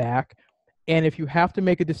it back. And if you have to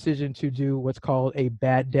make a decision to do what's called a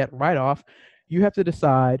bad debt write-off, you have to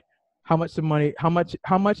decide how much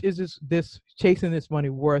is this chasing this money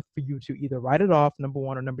worth for you to either write it off, number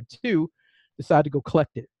one, or number two, decide to go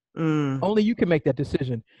collect it. Mm. Only you can make that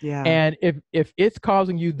decision. Yeah. And if it's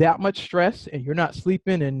causing you that much stress and you're not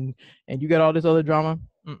sleeping, and you got all this other drama,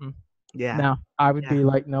 Yeah. now I would Yeah. be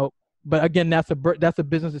like, nope. But again, that's a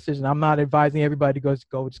business decision. I'm not advising everybody to just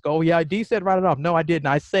go. Oh yeah, D said write it off. No, I didn't.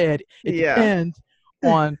 I said it Yeah. depends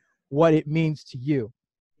on what it means to you.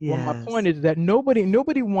 Well, my point Yes. is that nobody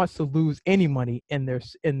wants to lose any money in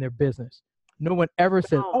their business. No one ever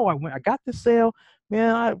says, No. "Oh, I got the sale,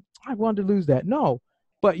 man. I wanted to lose that." No,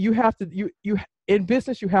 but you have to you in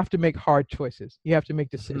business you have to make hard choices. You have to make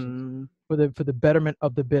decisions Hmm. for the betterment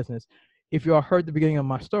of the business. If you all heard the beginning of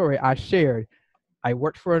my story, I shared I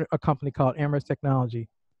worked for a company called Amherst Technology.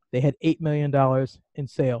 They had $8 million in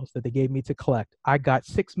sales that they gave me to collect. I got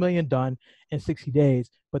 $6 million done in 60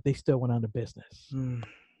 days, but they still went out of business. Mm.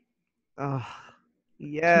 Oh, 2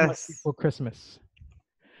 months yes. before Christmas.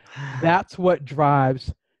 That's what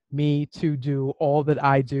drives me to do all that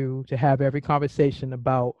I do, to have every conversation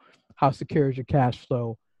about how secure is your cash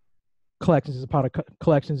flow. Collections is a part of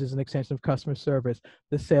collections is an extension of customer service.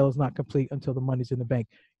 The sale is not complete until the money's in the bank.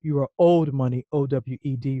 You are owed money,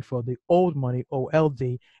 OWED, for the old money,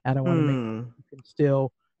 OLD, and I want to make sure Hmm. you can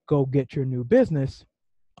still go get your new business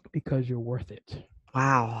because you're worth it.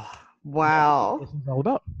 Wow. And that's what Wow. this is all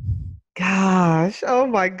about. Gosh, oh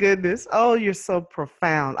my goodness. Oh, you're so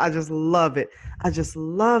profound. I just love it. I just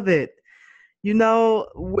love it.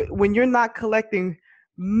 When you're not collecting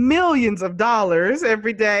millions of dollars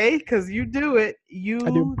every day, because I do.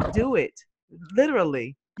 you do it.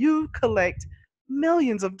 Literally, you collect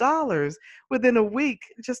millions of dollars within a week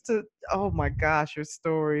just to, oh my gosh, your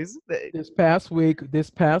stories. This past week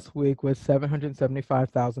was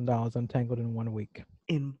 $775,000 untangled in 1 week.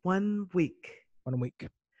 In 1 week. 1 week.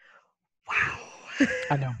 Wow.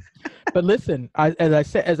 I know. But listen, as I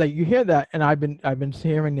said, you hear that, and I've been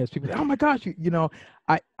hearing this. People say, "Oh my gosh,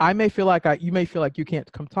 I may feel like you may feel like you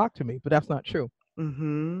can't come talk to me," but that's not true.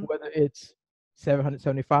 Mm-hmm. Whether it's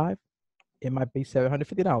 775, it might be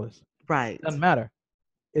 $750. Right. Doesn't matter.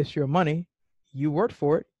 It's your money. You worked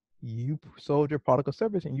for it. You sold your product or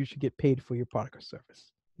service, and you should get paid for your product or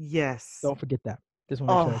service. Yes. Don't forget that. Just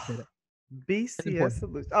want to make sure I Oh, say that. It's BCS important.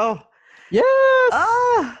 Solutions. Oh, Yes.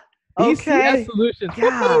 ah, BCS okay. Solutions.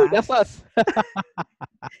 Woohoo! Gosh. That's us.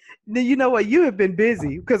 Now, you know what? You have been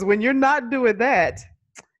busy because when you're not doing that,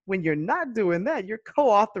 you're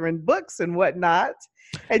co-authoring books and whatnot,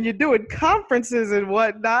 and you're doing conferences and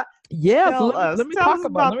whatnot. Yeah, so Tell us about let me this talk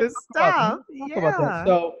about stuff. that. Yeah.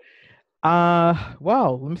 So,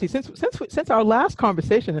 well, let me see. Since our last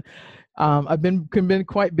conversation, I've been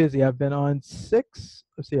quite busy. I've been on six.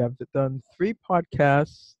 Let's see, I've done 3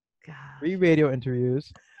 podcasts, 3 Gosh. radio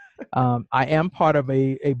interviews. I am part of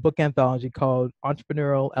a book anthology called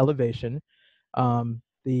Entrepreneurial Elevation. The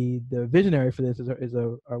visionary for this is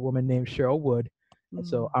a woman named Cheryl Wood. And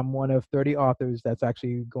so Mm, I'm one of 30 authors that's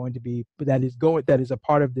actually going to be that is a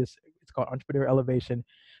part of this. It's called Entrepreneur Elevation.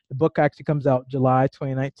 The book actually comes out July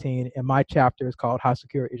 2019, and my chapter is called How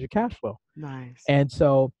Secure Is Your Cash Flow. nice. And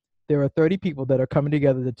so there are 30 people that are coming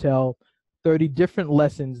together to tell 30 different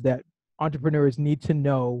lessons that entrepreneurs need to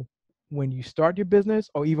know when you start your business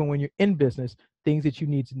or even when you're in business, things that you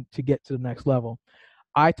need to get to the next level.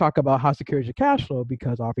 I talk about how secure is your cash flow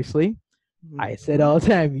because obviously I said Hmm. all the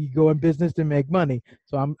time, you go in business to make money.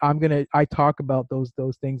 So I talk about those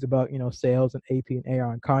things about, sales and AP and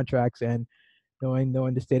AR and contracts and knowing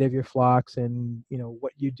the state of your flocks and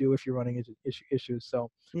what you do if you're running into issues. So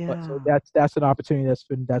Yeah. that's an opportunity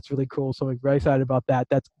that's really cool. So I'm very excited about that.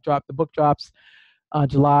 The book drops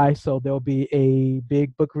July, so there'll be a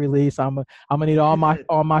big book release. I'm gonna need Good.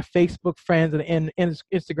 all my Facebook friends and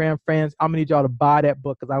Instagram friends. I'm gonna need y'all to buy that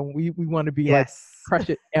book because we want to be like Yes. crush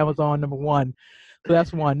it Amazon #1. So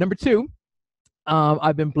that's one. Number two,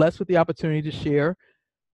 I've been blessed with the opportunity to share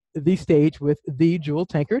the stage with the Jewel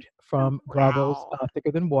Tankard from Bravo's Wow.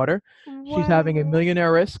 Thicker Than Water. She's having a Wow.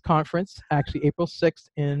 Millionaireess conference, actually April 6th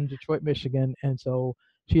in Detroit, Michigan. And so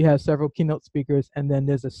she has several keynote speakers. And then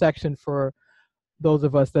there's a section for those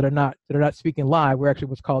of us that are not speaking live. We're actually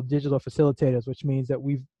what's called digital facilitators, which means that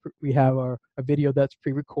we have a video that's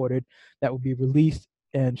pre-recorded that will be released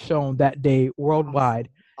and shown that day worldwide.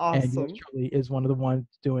 Awesome. And yours Awesome. truly is one of the ones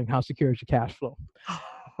doing how secure is your cash flow.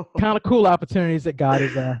 Kind of cool opportunities that God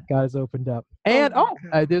has opened up. Oh And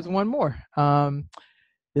my there's God. one more.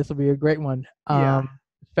 This will be a great one. Yeah.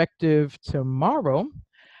 Effective tomorrow,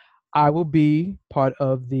 I will be part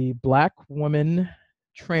of the Black Women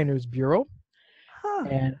Trainers Bureau, Huh.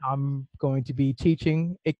 and I'm going to be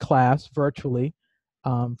teaching a class virtually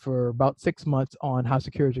for about 6 months on how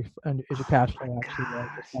secure is your Oh cash my flow. Actually,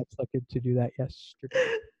 just gosh. got selected to do that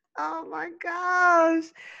yesterday. Oh my gosh.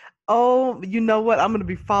 Oh, you know what? I'm going to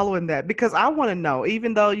be following that because I want to know,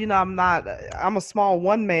 even though, I'm a small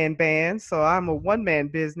one-man band, so I'm a one-man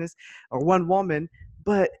business or one woman,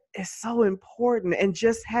 but it's so important. And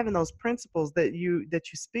just having those principles that you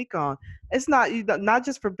speak on, it's not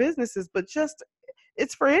just for businesses, but just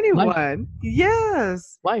it's for Life, anyone.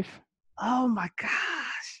 Yes. life. Oh my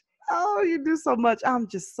gosh. Oh, you do so much. I'm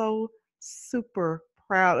just so super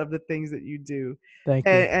proud of the things that you do, Thank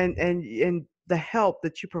you. and the help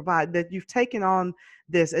that you provide, that you've taken on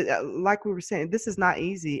this. Like we were saying, this is not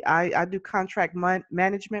easy. I do contract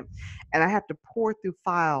management, and I have to pour through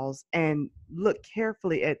files and look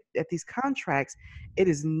carefully at these contracts. It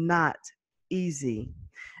is not easy.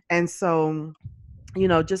 And so,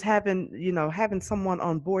 just having someone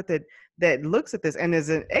on board that looks at this and is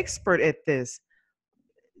an expert at this,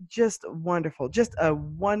 just wonderful, just a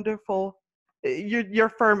wonderful. Your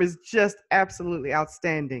firm is just absolutely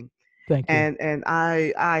outstanding, Thank you. and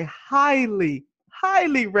I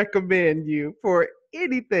highly recommend you for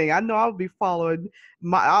anything. I know I'll be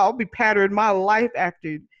pattering my life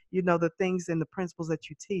after the things and the principles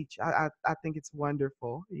that you teach. I think it's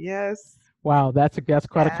wonderful. Yes. Wow, that's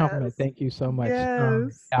quite a compliment. Yes. Thank you so much.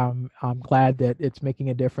 Yes. I'm glad that it's making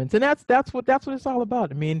a difference, and that's what it's all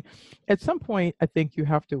about. I mean, at some point, I think you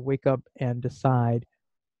have to wake up and decide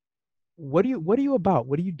what are you about?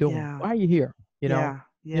 What are you doing? Yeah. Why are you here? Yeah.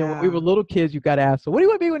 When we were Yeah. little kids, you got to ask, so what do you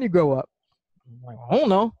want to be when you grow up? I'm like, I don't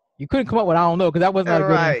know. You couldn't come up with I don't know because that was not a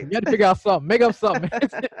good answer. Right. You had to figure out something, make up something.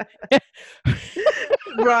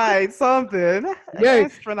 Right. Something. Yeah, I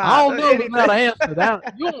Astronaut. don't know was Anything. not an answer.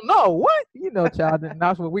 That you don't know what child. And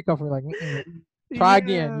that's where we come from. Like, try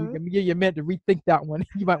again. You Yeah. give me your minute to rethink that one.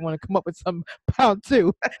 You might want to come up with some pound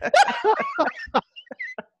two.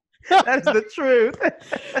 That is the truth.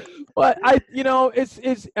 But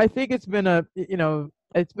it's I think it's been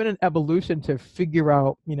it's been an evolution to figure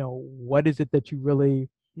out what is it that you really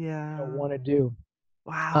Yeah. want to do.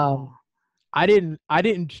 Um, Wow. I didn't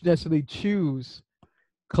necessarily choose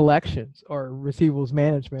collections or receivables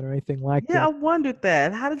management or anything like Yeah, I that. wondered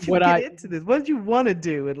that. How did you What get I into this? What did you want to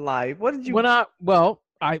do in life? What did you when I well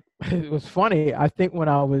I it was funny. I think when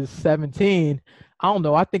I was 17, I don't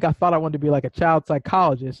know. I think I thought I wanted to be like a child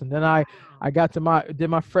psychologist, and then I got to did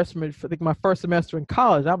my freshman I think my first semester in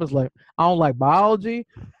college. I was like, I don't like biology.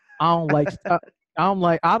 I don't like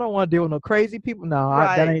I don't want to deal with no crazy people. No,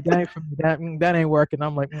 right. that ain't for me. That ain't working.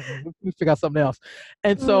 I'm like, we figure out something else.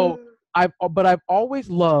 And so I've always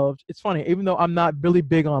loved. It's funny, even though I'm not really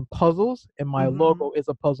big on puzzles, and my Mm-hmm. logo is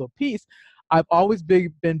a puzzle piece. I've always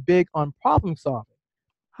been big on problem solving,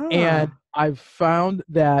 Huh. and I've found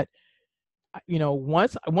that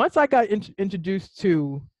once I got introduced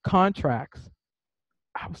to contracts,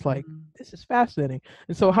 I was like, Mhm. this is fascinating.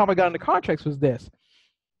 And so how I got into contracts was this.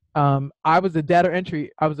 I was a data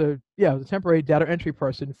entry. I was a temporary data entry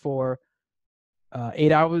person for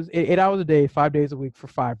 8 hours, 8 hours a day, 5 days a week for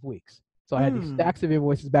 5 weeks. So I had these Hmm. stacks of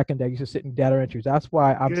invoices back in the day. I used to sit in data entries. That's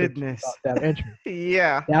why I'm so keen about Goodness. data entry.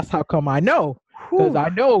 Yeah. That's how come I know, because Whew. I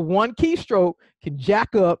know one keystroke can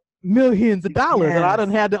jack up millions of dollars, and I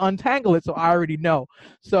done Yes. had to untangle it, so I already know.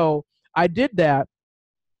 So I did that,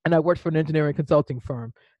 and I worked for an engineering consulting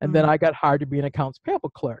firm, and then Mm. I got hired to be an accounts payable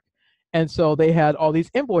clerk. And so they had all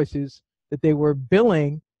these invoices that they were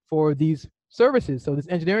billing for these services. So this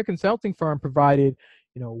engineering consulting firm provided,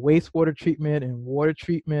 wastewater treatment and water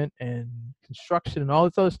treatment and construction and all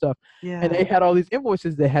this other stuff. And they Yeah. had all these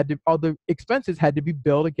invoices that all the expenses had to be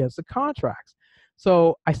billed against the contracts.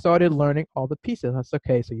 So I started learning all the pieces. That's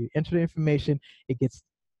okay. So you enter the information, it gets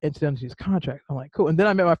entered into these contracts. I'm like, cool. And then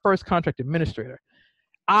I met my first contract administrator.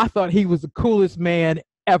 I thought he was the coolest man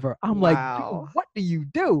ever. I'm like, dude, Wow. what do you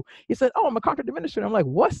do? He said, oh, I'm a contract administrator. I'm like,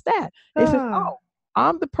 what's that? And he says, Ah. oh,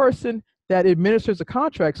 I'm the person that administers the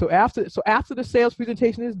contract. So after the sales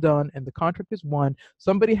presentation is done and the contract is won,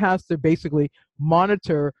 somebody has to basically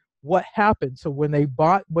monitor what happened. So when they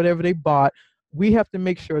bought whatever they bought, we have to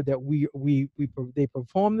make sure that they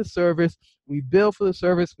perform the service, we bill for the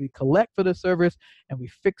service, we collect for the service, and we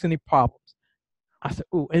fix any problems. I said,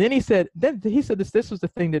 "Ooh," and then he said this was the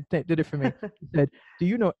thing that did it for me. He said, "Do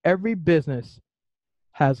you know every business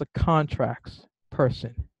has a contracts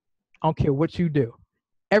person? I don't care what you do.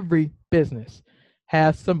 Every business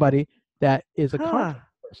has somebody that is a Huh. contract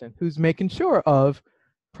person who's making sure of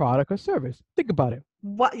product or service. Think about it.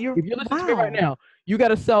 What you're If you listen to me right wow. now, you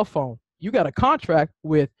got a cell phone. You got a contract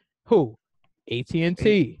with who?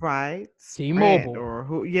 AT&T, Right. Sprint T-Mobile, or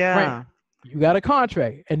who Sprint. yeah. You got a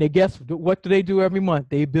contract, and they guess what do they do every month?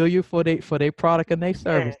 They bill you for their product and their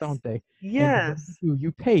service, Yes. don't they? And what Yes. do?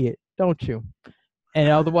 You pay it, don't you? And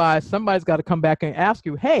otherwise, somebody's got to come back and ask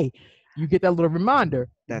you, hey, you get that little reminder.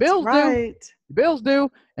 Your That's bills due. right. Your bills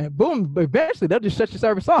due, and boom, eventually they'll just shut your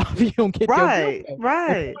service off if you don't get your bill Right. paid. And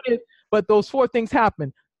Right. but those four things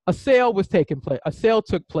happened. A sale was taking place. A sale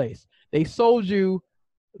took place. They sold you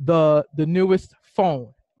the newest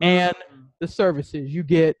phone and Mm. the services. You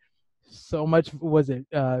get so much. Was it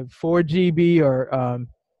 4 GB or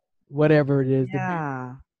whatever it is?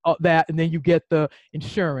 Yeah. That, and then you get the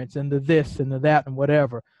insurance and the this and the that and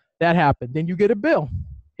whatever that happened. Then you get a bill.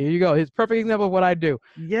 Here you go. It's a perfect example of what I do.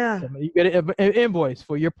 Yeah. So you get an invoice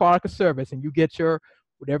for your product or service, and you get your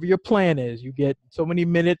whatever your plan is. You get so many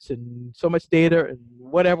minutes and so much data and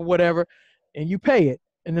whatever, and you pay it.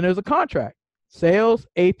 And then there's a contract. Sales,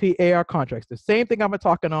 AP, AR contracts. The same thing I've been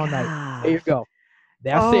talking all night. There you Gosh. go.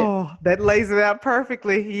 That's it. Oh, that lays it out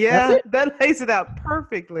perfectly. That's Yeah, it. that lays it out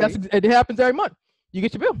perfectly. It happens every month. You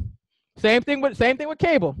get your bill. Same thing with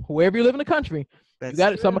cable. Wherever you live in the country, you That's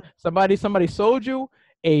got it. true. Somebody sold you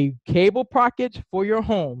a cable package for your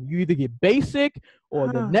home. You either get basic or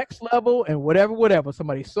the Huh. next level and whatever.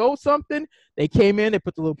 Somebody sold something. They came in. They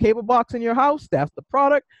put the little cable box in your house. That's the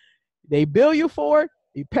product. They bill you for it.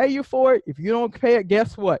 They pay you for it. If you don't pay it,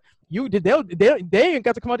 guess what? They ain't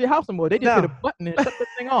got to come out of your house no more. They just hit a No. button and shut the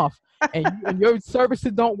thing off, and your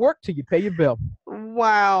services don't work till you pay your bill.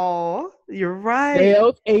 Wow. You're right.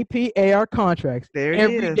 Sales, AP, AR contracts There it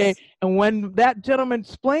every day. is. And when that gentleman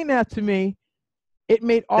explained that to me, it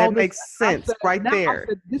made all That this makes sense. sense right I there.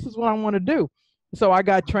 said, this is what I want to do. So I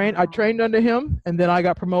got trained. I Wow. trained under him, and then I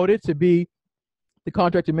got promoted to be the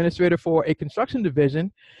contract administrator for a construction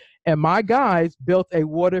division. And my guys built a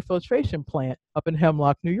water filtration plant up in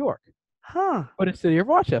Hemlock, New York, Huh. for the city of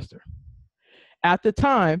Rochester. At the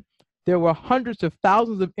time, there were hundreds of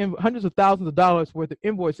thousands of dollars worth of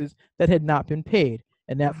invoices that had not been paid,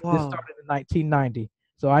 and this Whoa. started in 1990.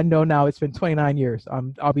 So I know now it's been 29 years.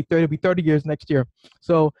 I'll be 30. It'll be 30 years next year.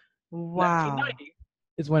 So Wow. 1990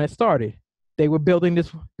 is when it started. They were building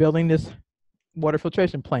this water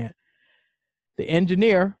filtration plant. The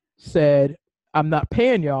engineer said, "I'm not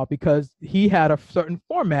paying y'all," because he had a certain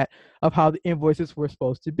format of how the invoices were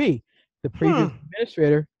supposed to be. The previous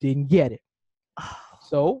administrator didn't get it.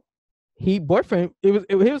 So it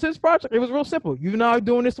was his project. It was real simple. You're not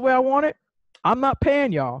doing this the way I want it. I'm not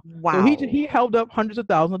paying y'all. So Wow. he held up hundreds of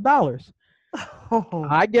thousands of dollars. Oh.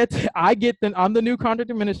 I'm the new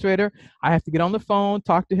contract administrator. I have to get on the phone,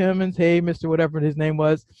 talk to him, and say, "Hey, Mr. Whatever his name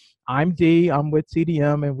was, I'm D. I'm with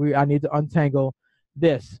CDM, and I need to untangle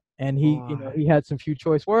this." And he had some few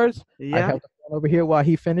choice words. I Yeah. held the phone over here while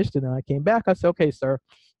he finished, and then I came back. I said, "Okay, sir,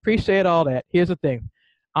 appreciate all that. Here's the thing.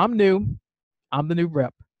 I'm new. I'm the new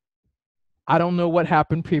rep. I don't know what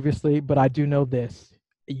happened previously, but I do know this.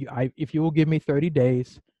 If you will give me 30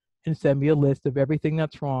 days and send me a list of everything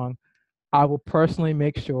that's wrong, I will personally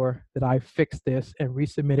make sure that I fix this and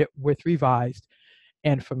resubmit it with revised.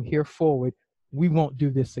 And from here forward, we won't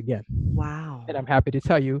do this again." Wow. And I'm happy to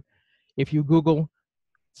tell you, if you Google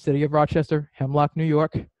City of Rochester, Hemlock, New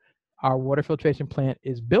York, our water filtration plant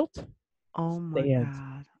is built, Oh my stands,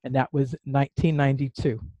 God. and that was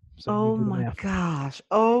 1992. So you Oh do the my math. gosh.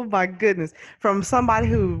 Oh my goodness. From somebody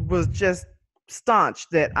who was just staunch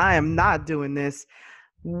that I am not doing this.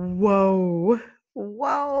 Whoa.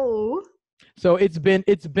 Whoa. So it's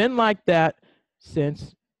been like that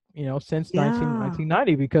since since Yeah.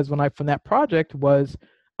 1990, because from that project was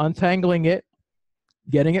untangling it,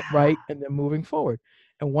 getting it right, and then moving forward.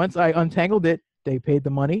 And once I untangled it, they paid the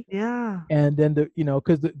money. Yeah. And then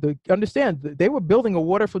because understand, they were building a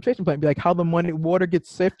water filtration plant, like how the water gets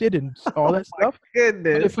sifted and all that stuff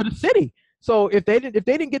Goodness. for the city. So if they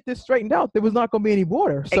didn't get this straightened out, there was not going to be any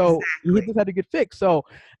water. So Exactly. this had to get fixed. So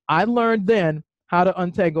I learned then how to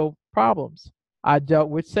untangle problems. I dealt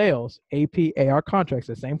with sales, AP, AR contracts,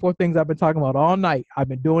 the same four things I've been talking about all night. I've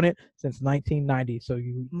been doing it since 1990. So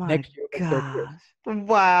My next year will make 30 years. gosh.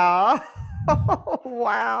 Wow.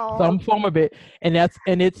 Wow. Some form of it. And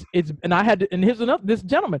I had to, and here's this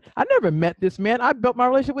gentleman. I never met this man. I built my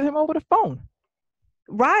relationship with him over the phone.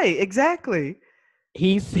 Right, exactly.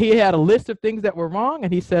 He had a list of things that were wrong,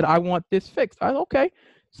 and he said, "I want this fixed." I said, "Okay,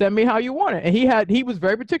 send me how you want it." And he was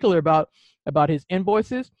very particular about his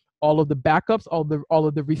invoices, all of the backups, all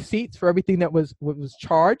of the receipts for everything that was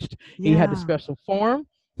charged. He had a special form.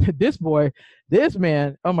 This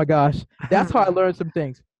man, oh my gosh, that's how I learned some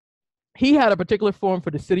things. He had a particular form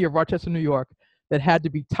for the city of Rochester, New York, that had to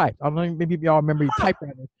be typed. I don't know, maybe y'all remember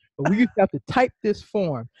typewriting, but we used to have to type this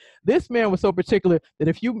form. This man was so particular that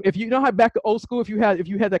if you know how back to old school, if you had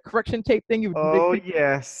that correction tape thing,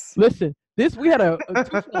 Yes. Listen, we had a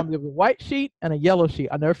two forms. There was a white sheet and a yellow sheet.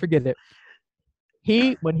 I'll never forget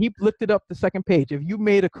it. When he lifted up the second page, if you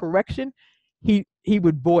made a correction, he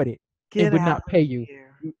would void it. It would not pay you.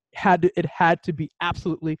 It had to be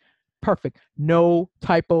absolutely perfect. No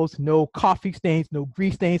typos, no coffee stains, no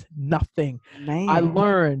grease stains, nothing. Man. I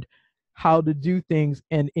learned how to do things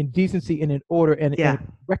in decency and in order and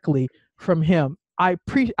correctly from him. I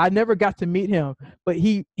never got to meet him, but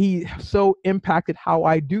he so impacted how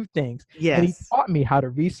I do things. Yes. And he taught me how to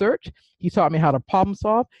research. He taught me how to problem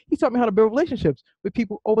solve. He taught me how to build relationships with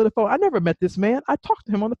people over the phone. I never met this man. I talked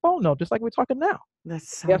to him on the phone though, just like we're talking now.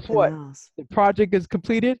 That's something Guess what? else. The project is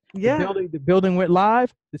completed. Yeah. The building went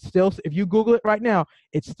live. It's still, if you Google it right now,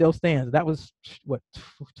 it still stands. That was what,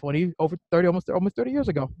 20, over 30, almost 30 years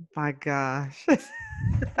ago. My gosh.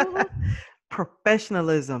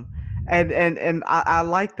 Professionalism. And I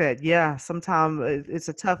like that. Yeah, sometimes it's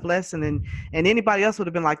a tough lesson, and anybody else would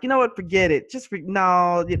have been like, you know what, forget it.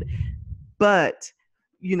 No. But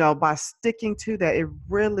by sticking to that, it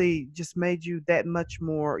really just made you that much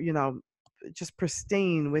more, just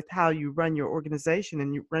pristine with how you run your organization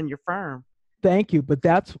and you run your firm. Thank you. But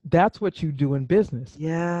that's what you do in business.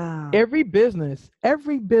 Yeah. Every business,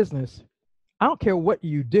 I don't care what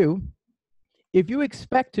you do, if you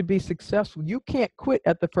expect to be successful, you can't quit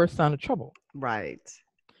at the first sign of trouble. Right.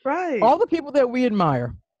 Right. All the people that we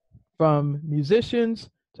admire, from musicians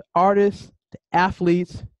to artists to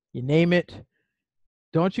athletes, you name it,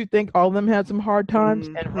 don't you think all of them had some hard times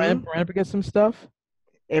and Hmm. ran up against some stuff?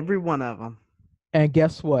 Every one of them. And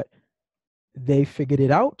guess what? They figured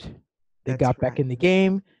it out. They That's got back right. in the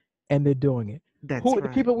game, and they're doing it. That's Who the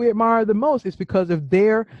right. people we admire the most is because of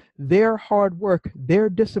their hard work, their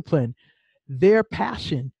discipline, their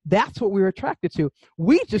passion. That's what we're attracted to.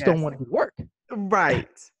 We just don't Yes. want to do work. Right.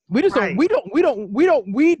 We just don't. Right.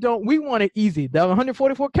 We want it easy. The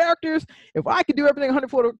 144 characters. If I could do everything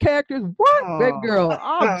 144 characters, what, baby Oh. girl?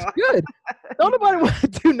 I'm good. Don't nobody want to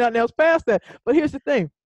do nothing else past that. But here's the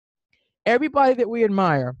thing: everybody that we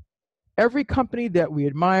admire, every company that we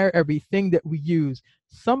admire, everything that we use,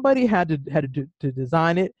 somebody had to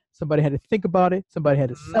design it. Somebody had to think about it. Somebody had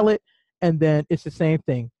to Mhm. sell it, and then it's the same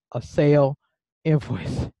thing: a sale,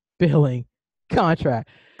 invoice, billing, contract.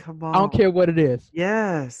 Come I don't on. care what it is.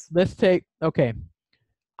 Yes. Let's take, okay,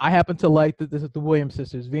 I happen to like this is the Williams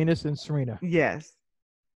sisters, Venus and Serena. Yes.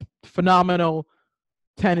 Phenomenal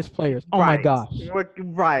tennis players. Oh my Right. gosh. What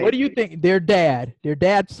Right. do you think? Their dad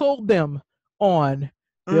sold them on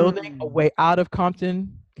building a Mm. way out of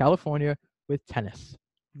Compton, California with tennis.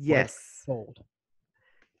 Was Yes. sold.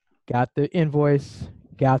 Got the invoice,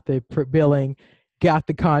 got the billing, got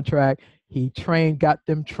the contract. He got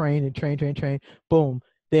them trained and trained. Boom.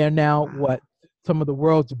 They are now Wow. what? Some of the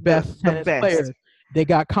world's best The tennis best. players. They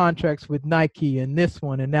got contracts with Nike and this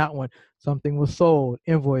one and that one. Something was sold,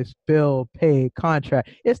 invoice, bill, paid, contract.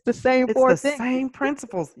 It's the same It's four the things. same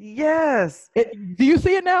principles. Yes. Do you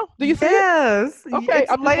see it now? Do you see it? Yes. Okay,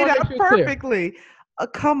 It's I just laid want to make out sure it's clear. perfectly.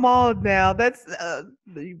 Come on now. That's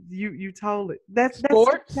you told it. That's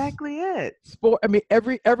Sports, exactly it. I mean,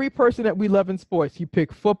 every person that we love in sports, you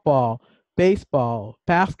pick football, baseball,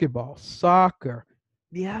 basketball, soccer,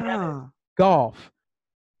 tennis, Yeah. golf,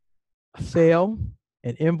 a sale,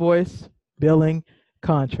 an invoice, billing,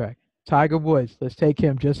 contract. Tiger Woods, let's take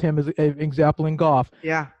him, just him as an example in golf.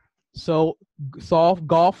 Yeah. So,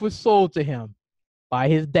 golf was sold to him by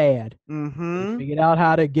his dad. They Mm-hmm. figured out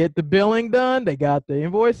how to get the billing done. They got the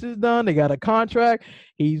invoices done. They got a contract.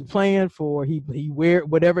 He's playing for he wear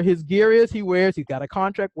whatever his gear is. He wears. He's got a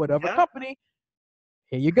contract. Whatever Yeah. company.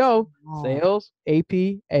 Here you go. Oh, Sales,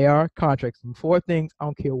 AP, AR, contracts. Them four things. I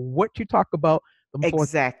don't care what you talk about. Them four.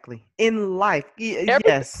 exactly. In life. Everything.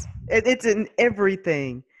 Yes. It's in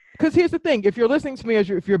everything. Because here's the thing: if you're listening to me if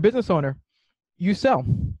you're a business owner, you sell.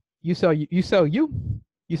 You sell. You sell you.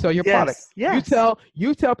 You sell your product. Yes. Yes.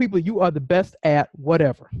 You tell people you are the best at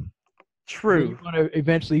whatever. Then True. you're going to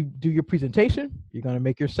eventually do your presentation. You're going to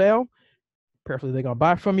make your sale. Preferably, they're going to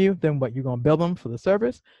buy from you. Then what? You're going to bill them for the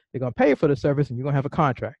service. They're going to pay you for the service, and you're going to have a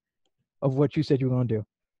contract of what you said you were going to do.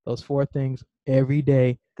 Those four things every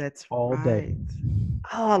day, That's all day. right.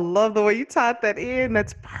 Oh, I love the way you tied that in.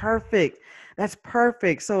 That's perfect. That's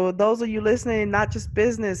perfect. So those of you listening, not just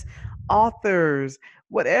business, authors,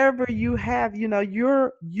 whatever you have, you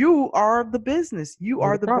are the business. You You're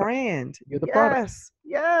are the the product. brand. You're the product. Yes.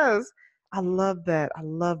 Yes. I love that. I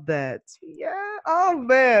love that. Yeah. Oh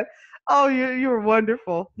man. Oh, you're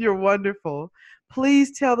wonderful. You're wonderful.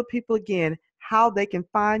 Please tell the people again how they can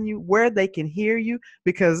find you, where they can hear you,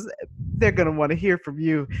 because they're gonna want to hear from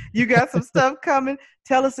you. You got some stuff coming.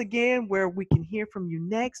 Tell us again where we can hear from you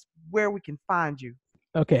next, where we can find you.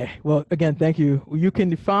 Okay. Well, again, thank you. You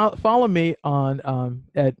can follow me on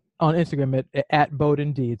Instagram at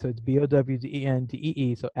Bowden-D. So it's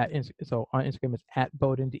BOWDENDEE. So so on Instagram it's at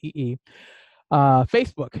Bowden-DEE.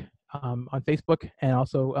 Facebook, on Facebook, and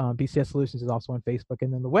also BCS Solutions is also on Facebook.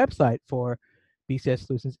 And then the website for BCS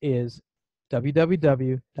Solutions is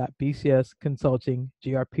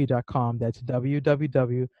www.bcsconsultinggrp.com. That's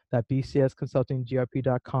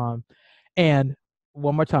www.bcsconsultinggrp.com. And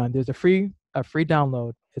one more time, there's a free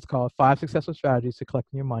download. It's called 5 Successful Strategies to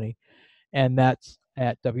Collecting Your Money, and that's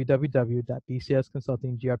at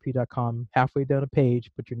www.bcsconsultinggrp.com. Halfway down the page,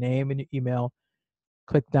 put your name and your email,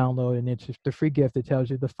 click download, and it's just the free gift that tells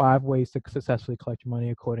you the 5 ways to successfully collect your money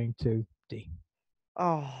according to Dee.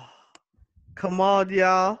 Oh, come on,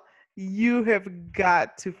 y'all. You have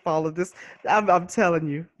got to follow this. I'm telling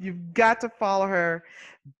you, you've got to follow her.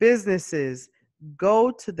 Businesses, go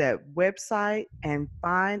to that website and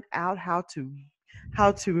find out how to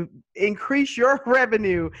increase your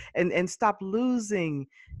revenue and stop losing,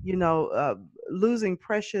 losing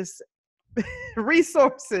precious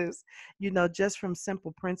resources, just from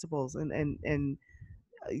simple principles. And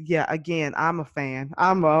yeah, again, I'm a fan.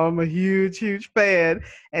 I'm a huge fan.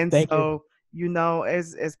 And Thank you. so,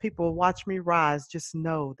 as people watch me rise, just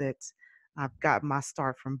know that I've got my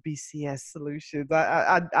start from BCS Solutions.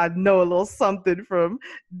 I know a little something from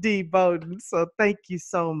Dee Bowden. So thank you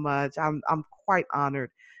so much. I'm quite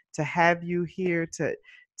honored to have you here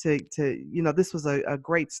this was a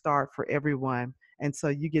great start for everyone. And so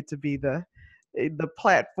you get to be the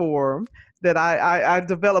platform that I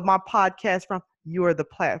developed my podcast from. You are the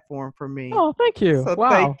platform for me. Oh, thank you. So thank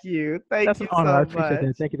Wow. you. Thank That's an you honor. I so appreciate much.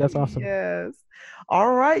 that. Thank you. That's awesome. Yes.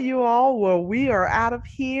 All right, you all. Well, we are out of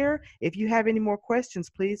here. If you have any more questions,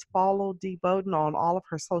 please follow Dee Bowden on all of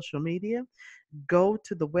her social media. Go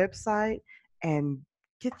to the website and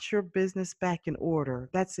get your business back in order.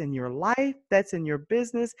 That's in your life, that's in your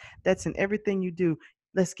business, that's in everything you do.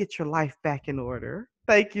 Let's get your life back in order.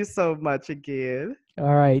 Thank you so much again.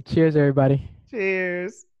 All right. Cheers, everybody.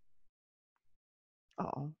 Cheers.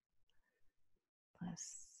 Oh,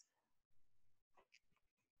 let's